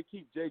you got to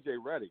keep J.J.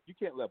 Redick. You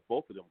can't let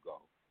both of them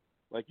go.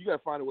 Like, you got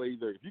to find a way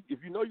either. If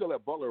you know you're going to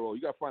let Butler roll,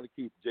 you got to find to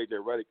keep J.J.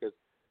 Redick because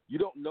you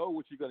don't know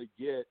what you're going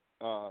to get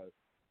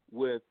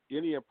with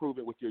any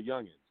improvement with your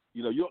youngins.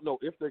 You know, you don't know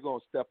if they're going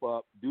to step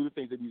up, do the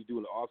things they need to do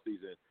in the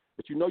offseason,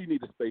 but you know you need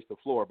to space the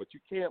floor. But you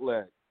can't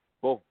let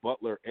both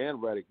Butler and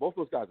Redick, both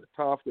those guys are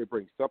tough. They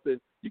bring something.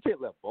 You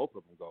can't let both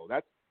of them go.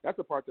 That's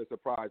the part that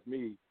surprised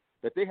me,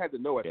 that they had to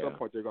know at some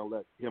point they're going to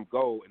let him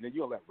go, and then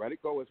you're going to let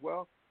Redick go as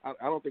well. I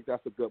don't think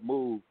that's a good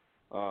move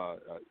to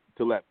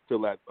let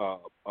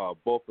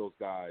both those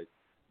guys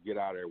get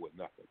out of there with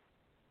nothing.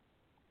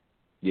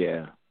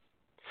 Yeah.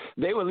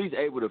 They were at least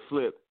able to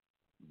flip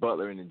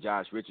Butler into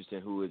Josh Richardson,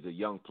 who is a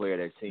young player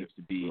that seems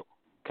to be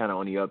kind of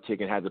on the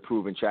uptick and has a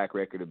proven track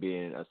record of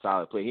being a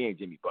solid player. He ain't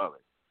Jimmy Butler,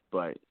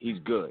 but he's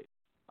good.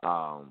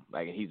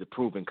 He's a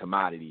proven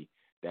commodity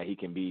that he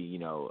can be, you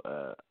know,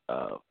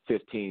 a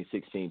 15,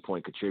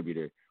 16-point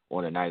contributor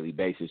on a nightly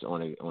basis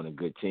on a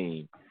good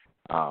team.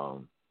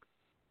 And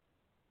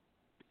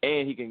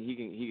he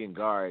can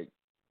guard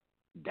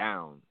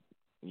down.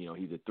 You know,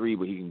 he's a 3,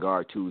 but he can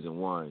guard 2s and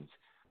 1s,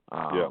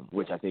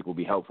 which I think will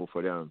be helpful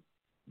for them,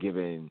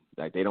 given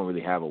like they don't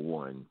really have a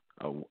 1.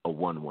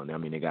 I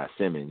mean, they got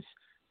Simmons,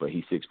 but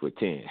he's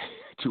 6'10",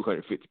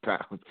 250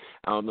 pounds.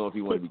 I don't know if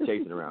he want to be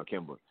chasing around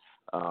Kemba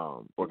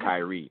or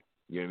Kyrie.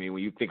 You know what I mean?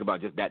 When you think about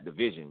just that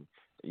division,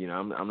 you know,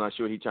 I'm not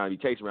sure he's trying to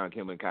be chasing around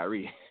Kemba and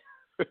Kyrie.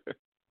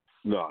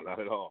 No, not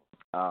at all.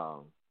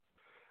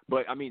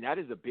 But, I mean, that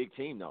is a big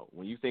team, though.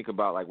 When you think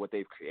about, like, what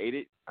they've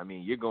created, I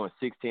mean, you're going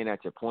 6'10"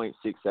 at your point,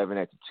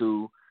 6'7" at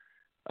your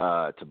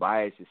 2.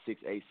 Tobias is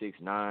 6'8",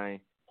 6'9".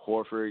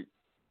 Horford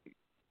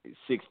is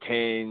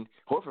 6'10".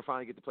 Horford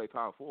finally get to play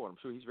power forward. I'm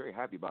sure he's very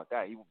happy about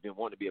that. He's been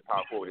wanting to be a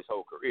power forward his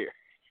whole career.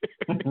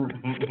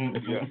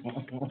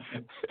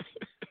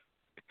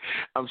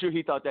 I'm sure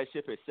he thought that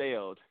ship had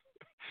sailed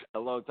a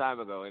long time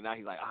ago, and now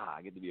he's like,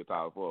 I get to be a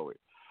power forward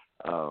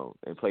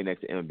and play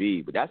next to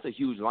Embiid. But that's a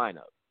huge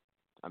lineup.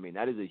 I mean,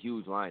 that is a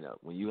huge lineup.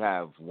 When you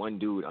have one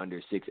dude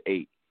under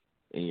 6'8"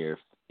 in your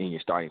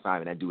starting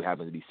five, and that dude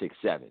happens to be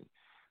 6'7"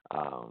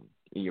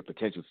 in your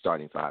potential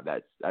starting five,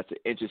 that's an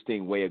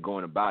interesting way of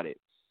going about it.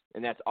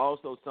 And that's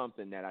also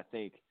something that I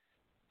think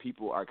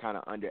people are kind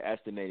of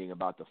underestimating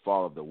about the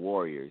fall of the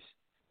Warriors,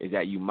 is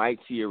that you might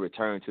see a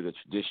return to the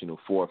traditional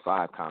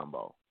 4-5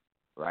 combo,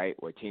 right,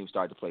 where teams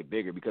start to play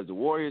bigger, because the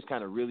Warriors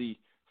kind of really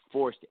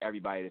forced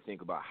everybody to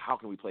think about how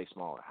can we play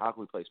smaller? How can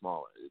we play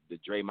smaller? The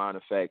Draymond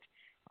effect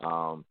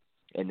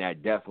and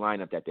that depth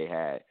lineup that they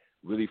had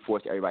really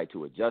forced everybody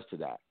to adjust to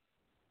that.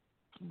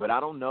 But I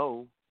don't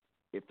know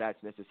if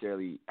that's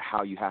necessarily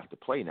how you have to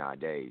play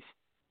nowadays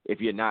if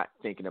you're not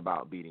thinking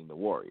about beating the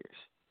Warriors.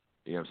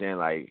 You know what I'm saying?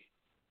 Like,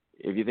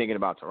 if you're thinking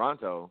about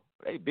Toronto,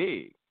 they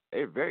big.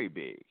 They're very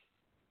big.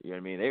 You know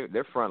what I mean?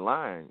 Their front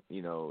line,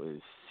 you know,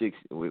 is 6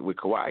 with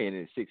Kawhi in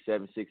it,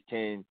 6'7",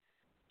 6'10",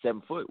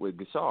 7 foot with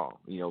Gasol.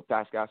 You know,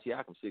 Pascal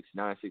Siakam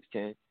 6'9",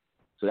 6'10".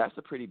 So that's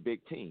a pretty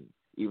big team.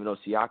 Even though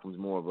Siakam's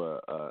more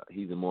of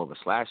he's more of a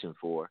slashing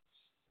four,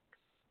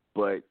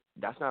 but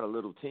that's not a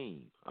little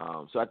team.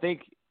 So I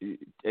think,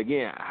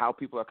 again, how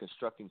people are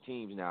constructing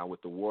teams now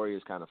with the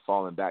Warriors kind of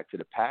falling back to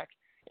the pack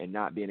and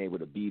not being able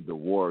to be the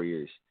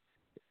Warriors,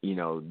 you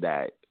know,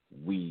 that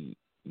we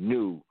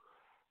knew,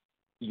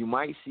 you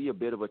might see a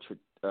bit of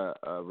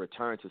a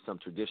return to some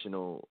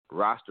traditional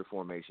roster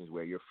formations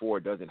where your 4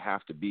 doesn't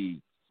have to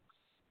be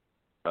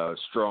a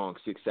strong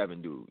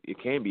 6'7" dude. It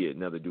can be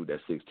another dude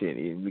that's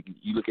 6'10".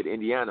 You look at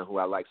Indiana, who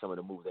I like some of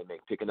the moves they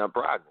make, picking up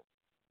Brogdon.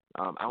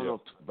 I don't know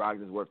if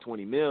Brogdon's worth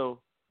 $20 million,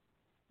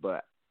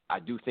 but I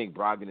do think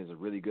Brogdon is a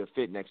really good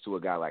fit next to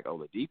a guy like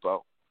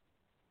Oladipo.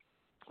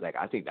 Like,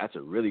 I think that's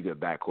a really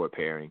good backcourt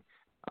pairing.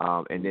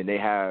 And then they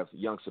have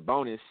young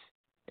Sabonis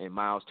and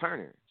Miles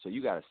Turner. So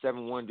you got a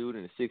 7'1" dude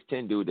and a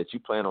 6'10" dude that you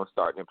plan on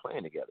starting and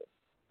playing together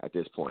at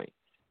this point.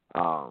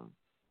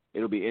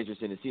 It'll be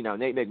interesting to see. Now,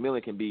 Nate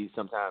McMillan can be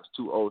sometimes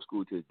too old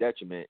school to his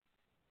detriment.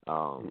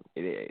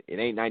 It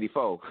ain't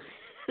 94.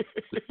 It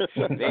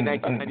ain't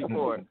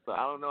 1994. So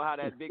I don't know how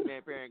that big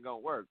man pairing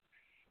going to work.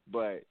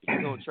 But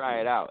he's going to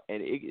try it out.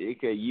 And it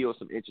could yield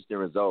some interesting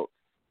results,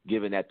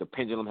 given that the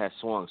pendulum has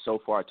swung so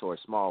far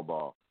towards small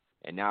ball.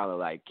 And now the,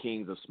 like,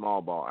 kings of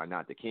small ball are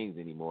not the kings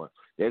anymore.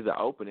 There's an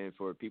opening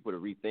for people to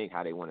rethink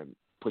how they want to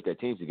put their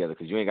teams together,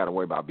 because you ain't got to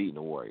worry about beating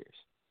the Warriors.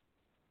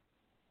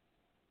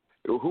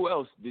 Who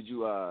else did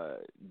you,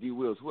 D.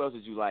 Wills, who else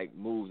did you like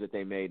moves that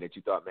they made that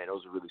you thought, man,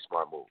 those are really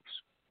smart moves?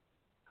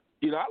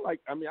 I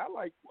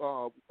like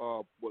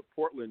what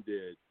Portland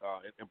did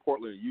in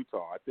Portland and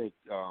Utah. I think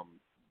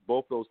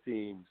both those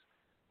teams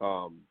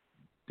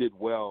did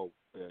well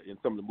in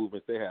some of the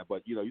movements they had.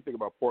 But you think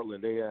about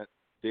Portland, they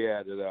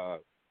had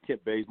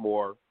Kent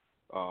Bazemore,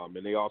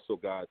 and they also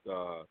got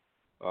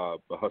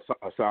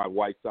Hassan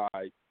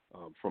Whiteside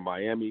from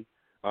Miami.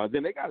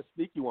 Then they got a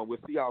sneaky one. We'll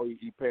see how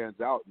he pans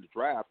out in the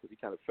draft because he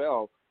kind of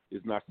fell.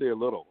 Is Nasir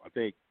Little? I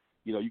think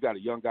you got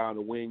a young guy on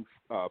the wing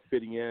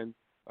fitting in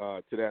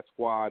to that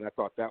squad. And I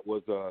thought that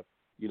was a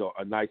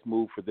nice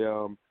move for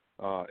them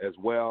as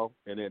well.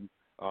 And then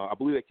I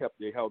believe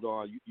they held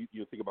on.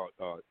 You think about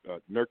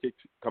Nurkic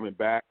coming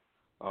back,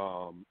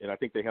 and I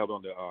think they held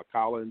on to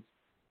Collins.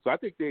 So I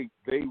think they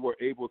were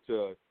able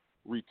to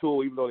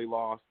retool, even though they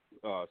lost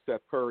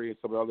Seth Curry and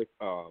some of the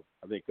other.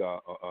 I think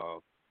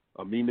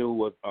Aminu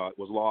was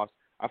lost.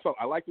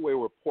 I like the way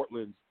where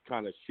Portland's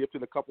kind of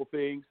shifted a couple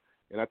things,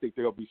 and I think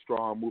they'll be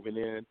strong moving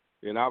in.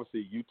 And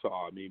obviously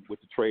Utah,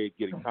 with the trade,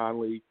 getting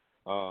Conley,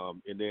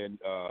 and then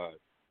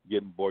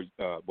getting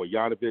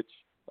Bojanovic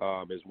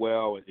as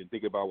well, and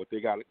thinking about what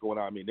they got going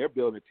on. They're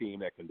building a team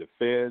that can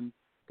defend,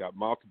 got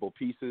multiple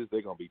pieces.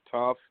 They're going to be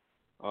tough.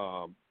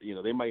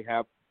 They may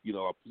have,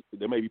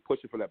 they may be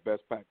pushing for that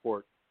best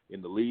backcourt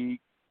in the league.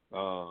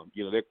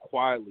 They're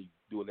quietly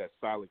doing that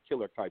silent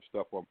killer type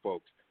stuff on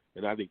folks.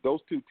 And I think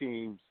those two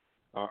teams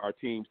are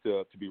teams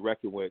to be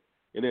reckoned with.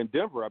 And then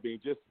Denver,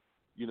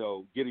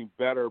 getting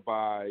better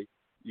by,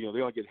 they're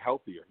going to get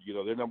healthier.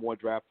 Their number one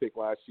draft pick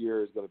last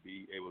year is going to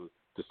be able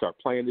to start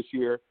playing this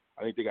year.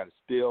 I think they got a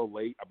steal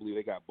late. I believe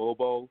they got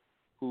Bobo,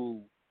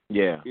 who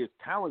is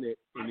talented,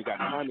 and he got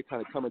time to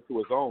kind of come into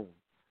his own.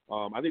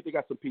 I think they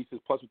got some pieces,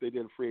 plus what they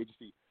did in free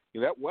agency.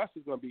 That West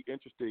is going to be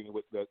interesting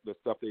with the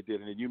stuff they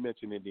did. And then you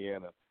mentioned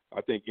Indiana. I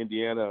think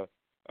Indiana,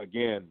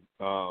 again,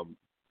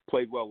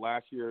 played well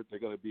last year. They're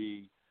going to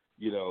be,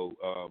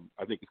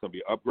 I think it's going to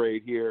be an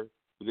upgrade here.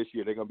 This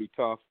year they're going to be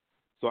tough.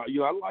 So, I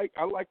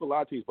like a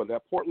lot of teams, but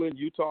that Portland,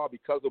 Utah,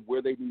 because of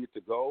where they needed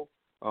to go,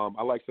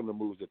 I like some of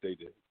the moves that they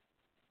did.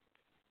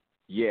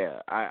 Yeah,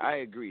 I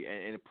agree.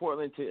 And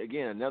Portland,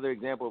 again, another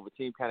example of a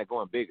team kind of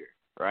going bigger,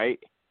 right?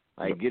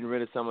 Like getting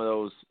rid of some of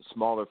those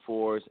smaller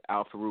fours,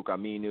 Al-Farouq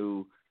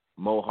Aminu,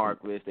 Mo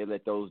Harkless. They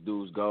let those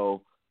dudes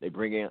go. They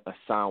bring in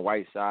Hassan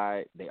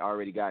Whiteside. They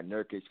already got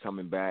Nurkic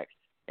coming back.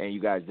 And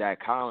you got Zach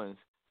Collins.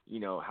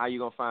 How you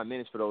going to find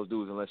minutes for those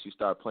dudes unless you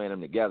start playing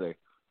them together,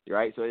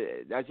 right? So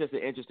that's just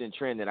an interesting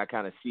trend that I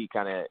kind of see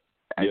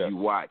as you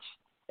watch.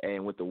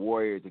 And with the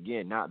Warriors,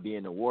 again, not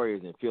being the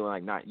Warriors and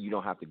feeling like you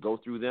don't have to go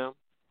through them.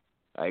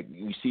 Like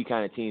you see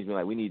kind of teams being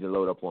like, we need to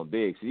load up on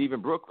bigs. So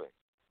even Brooklyn,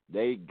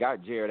 they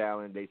got Jared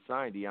Allen. They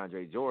signed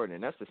DeAndre Jordan,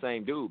 and that's the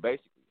same dude,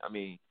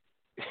 basically.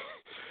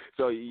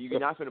 So you're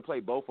not going to play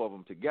both of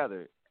them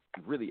together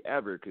really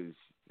ever because,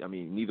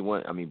 neither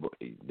one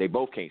 – they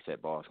both can't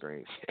set ball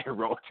screens and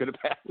roll to the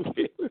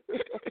basket.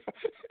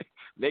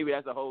 Maybe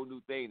that's a whole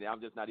new thing that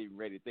I'm just not even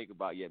ready to think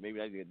about yet. Maybe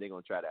they're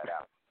going to try that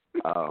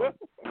out.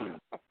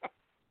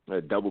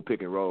 A double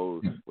pick and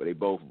roll where they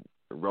both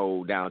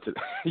roll down to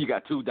 – you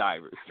got two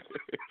divers.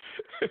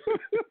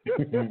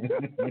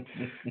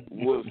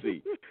 We'll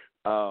see.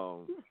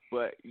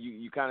 But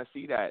you kind of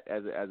see that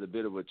as a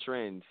bit of a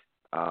trend,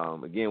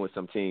 again, with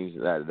some teams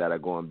that are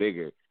going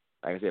bigger.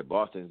 Like I said,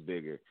 Boston's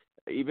bigger.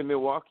 Even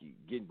Milwaukee,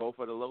 getting both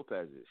of the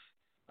Lopez's.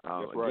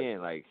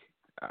 Again, like,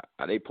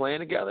 are they playing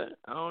together?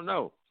 I don't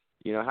know.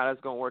 How that's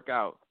going to work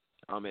out.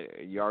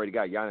 You already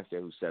got Giannis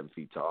there who's 7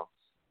 feet tall.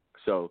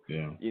 So,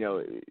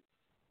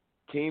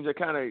 teams are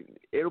kind of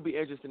 – it'll be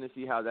interesting to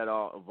see how that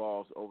all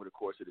evolves over the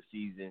course of the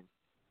season.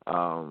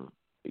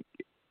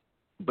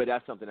 But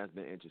that's something that's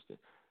been interesting.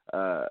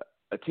 A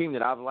team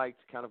that I've liked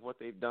kind of what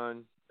they've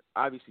done,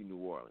 obviously New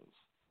Orleans.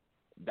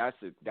 That's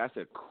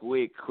a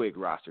quick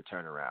roster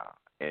turnaround.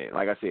 And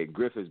like I said,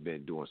 Griff has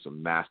been doing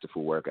some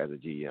masterful work as a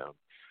GM,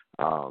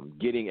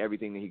 getting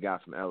everything that he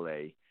got from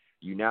L.A.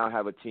 You now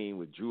have a team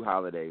with Drew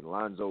Holiday,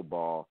 Lonzo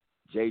Ball,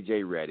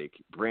 J.J. Redick,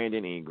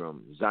 Brandon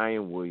Ingram,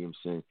 Zion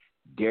Williamson,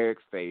 Derek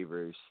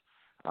Favors,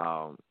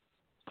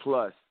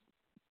 plus,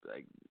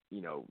 a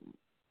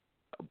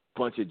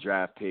bunch of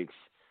draft picks,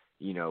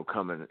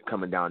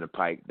 coming down the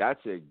pike.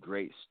 That's a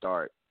great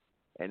start.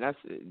 And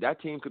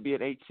that team could be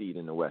an 8 seed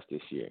in the West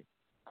this year.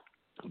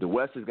 The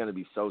West is going to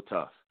be so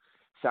tough.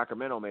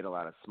 Sacramento made a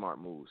lot of smart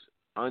moves.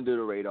 Under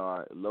the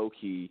radar,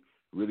 low-key,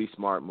 really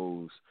smart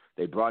moves.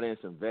 They brought in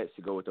some vets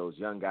to go with those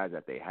young guys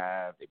that they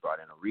have. They brought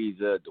in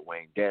Ariza,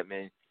 Dwayne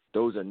Dedmon.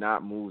 Those are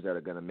not moves that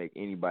are going to make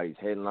anybody's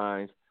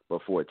headlines.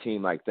 But for a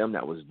team like them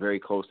that was very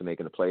close to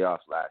making the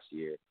playoffs last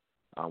year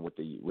with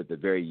the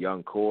very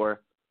young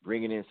core,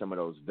 bringing in some of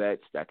those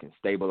vets that can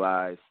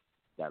stabilize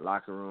that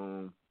locker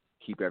room,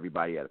 keep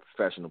everybody at a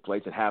professional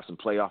place, and have some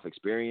playoff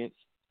experience,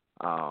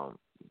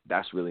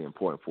 that's really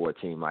important for a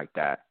team like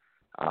that.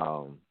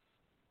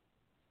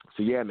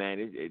 So, yeah,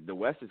 man, the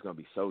West is going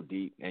to be so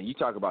deep. And you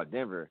talk about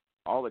Denver,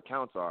 all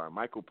accounts are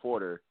Michael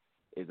Porter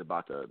is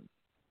about to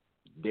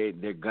 –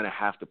 they're going to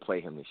have to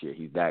play him this year.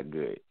 He's that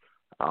good.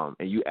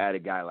 And you add a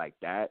guy like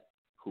that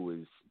who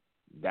is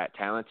that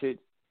talented,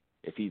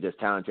 if he's as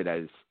talented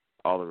as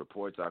all the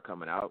reports are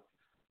coming out,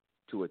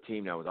 to a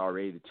team that was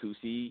already the 2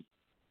 seed,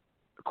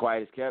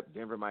 quiet as kept,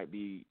 Denver might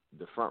be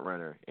the front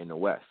runner in the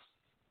West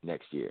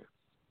next year,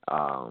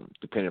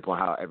 depending upon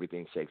how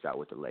everything shakes out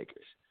with the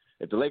Lakers.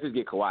 If the Lakers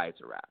get Kawhi,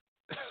 it's a wrap.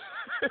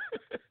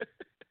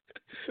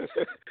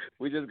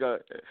 We just go,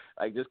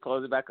 just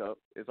close it back up.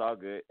 It's all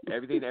good.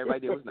 Everything that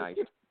everybody did was nice.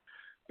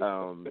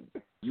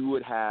 You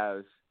would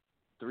have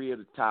 3 of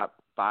the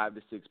top 5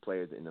 to 6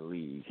 players in the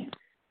league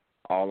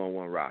all on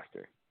one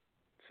roster.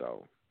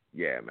 So,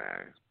 yeah,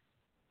 man.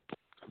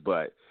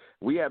 But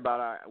we had about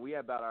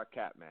our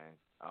cap, man.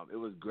 It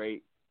was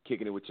great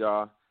kicking it with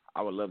y'all.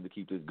 I would love to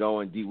keep this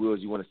going. D. Wills,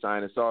 you want to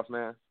sign us off,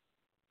 man?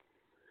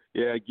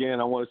 Yeah, again,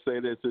 I want to say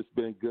this. It's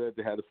been good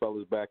to have the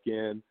fellas back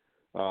in.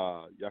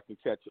 Y'all can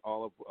catch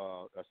all of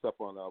our stuff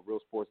on Real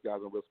Sports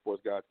Guys on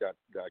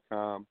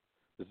realsportsguys.com.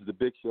 This is the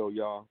Big Show,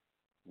 y'all.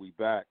 We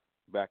back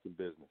in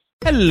business.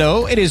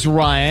 Hello, it is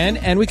Ryan,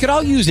 and we could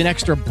all use an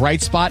extra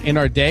bright spot in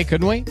our day,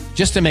 couldn't we?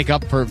 Just to make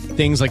up for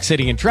things like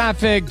sitting in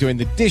traffic, doing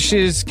the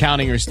dishes,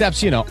 counting your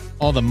steps,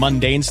 all the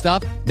mundane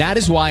stuff. That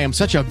is why I'm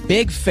such a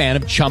big fan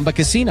of Chumba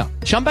Casino.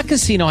 Chumba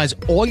Casino has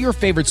all your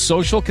favorite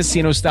social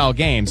casino-style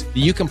games that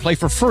you can play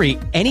for free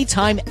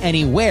anytime,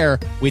 anywhere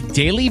with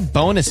daily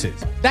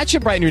bonuses. That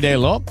should brighten your day a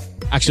little.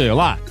 Actually, a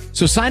lot.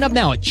 So sign up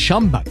now at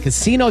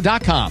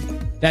ChumbaCasino.com.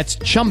 That's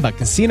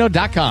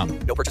ChumbaCasino.com.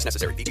 No purchase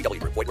necessary. VGW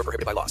Group. Void where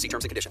prohibited by law. See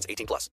terms and conditions. 18+.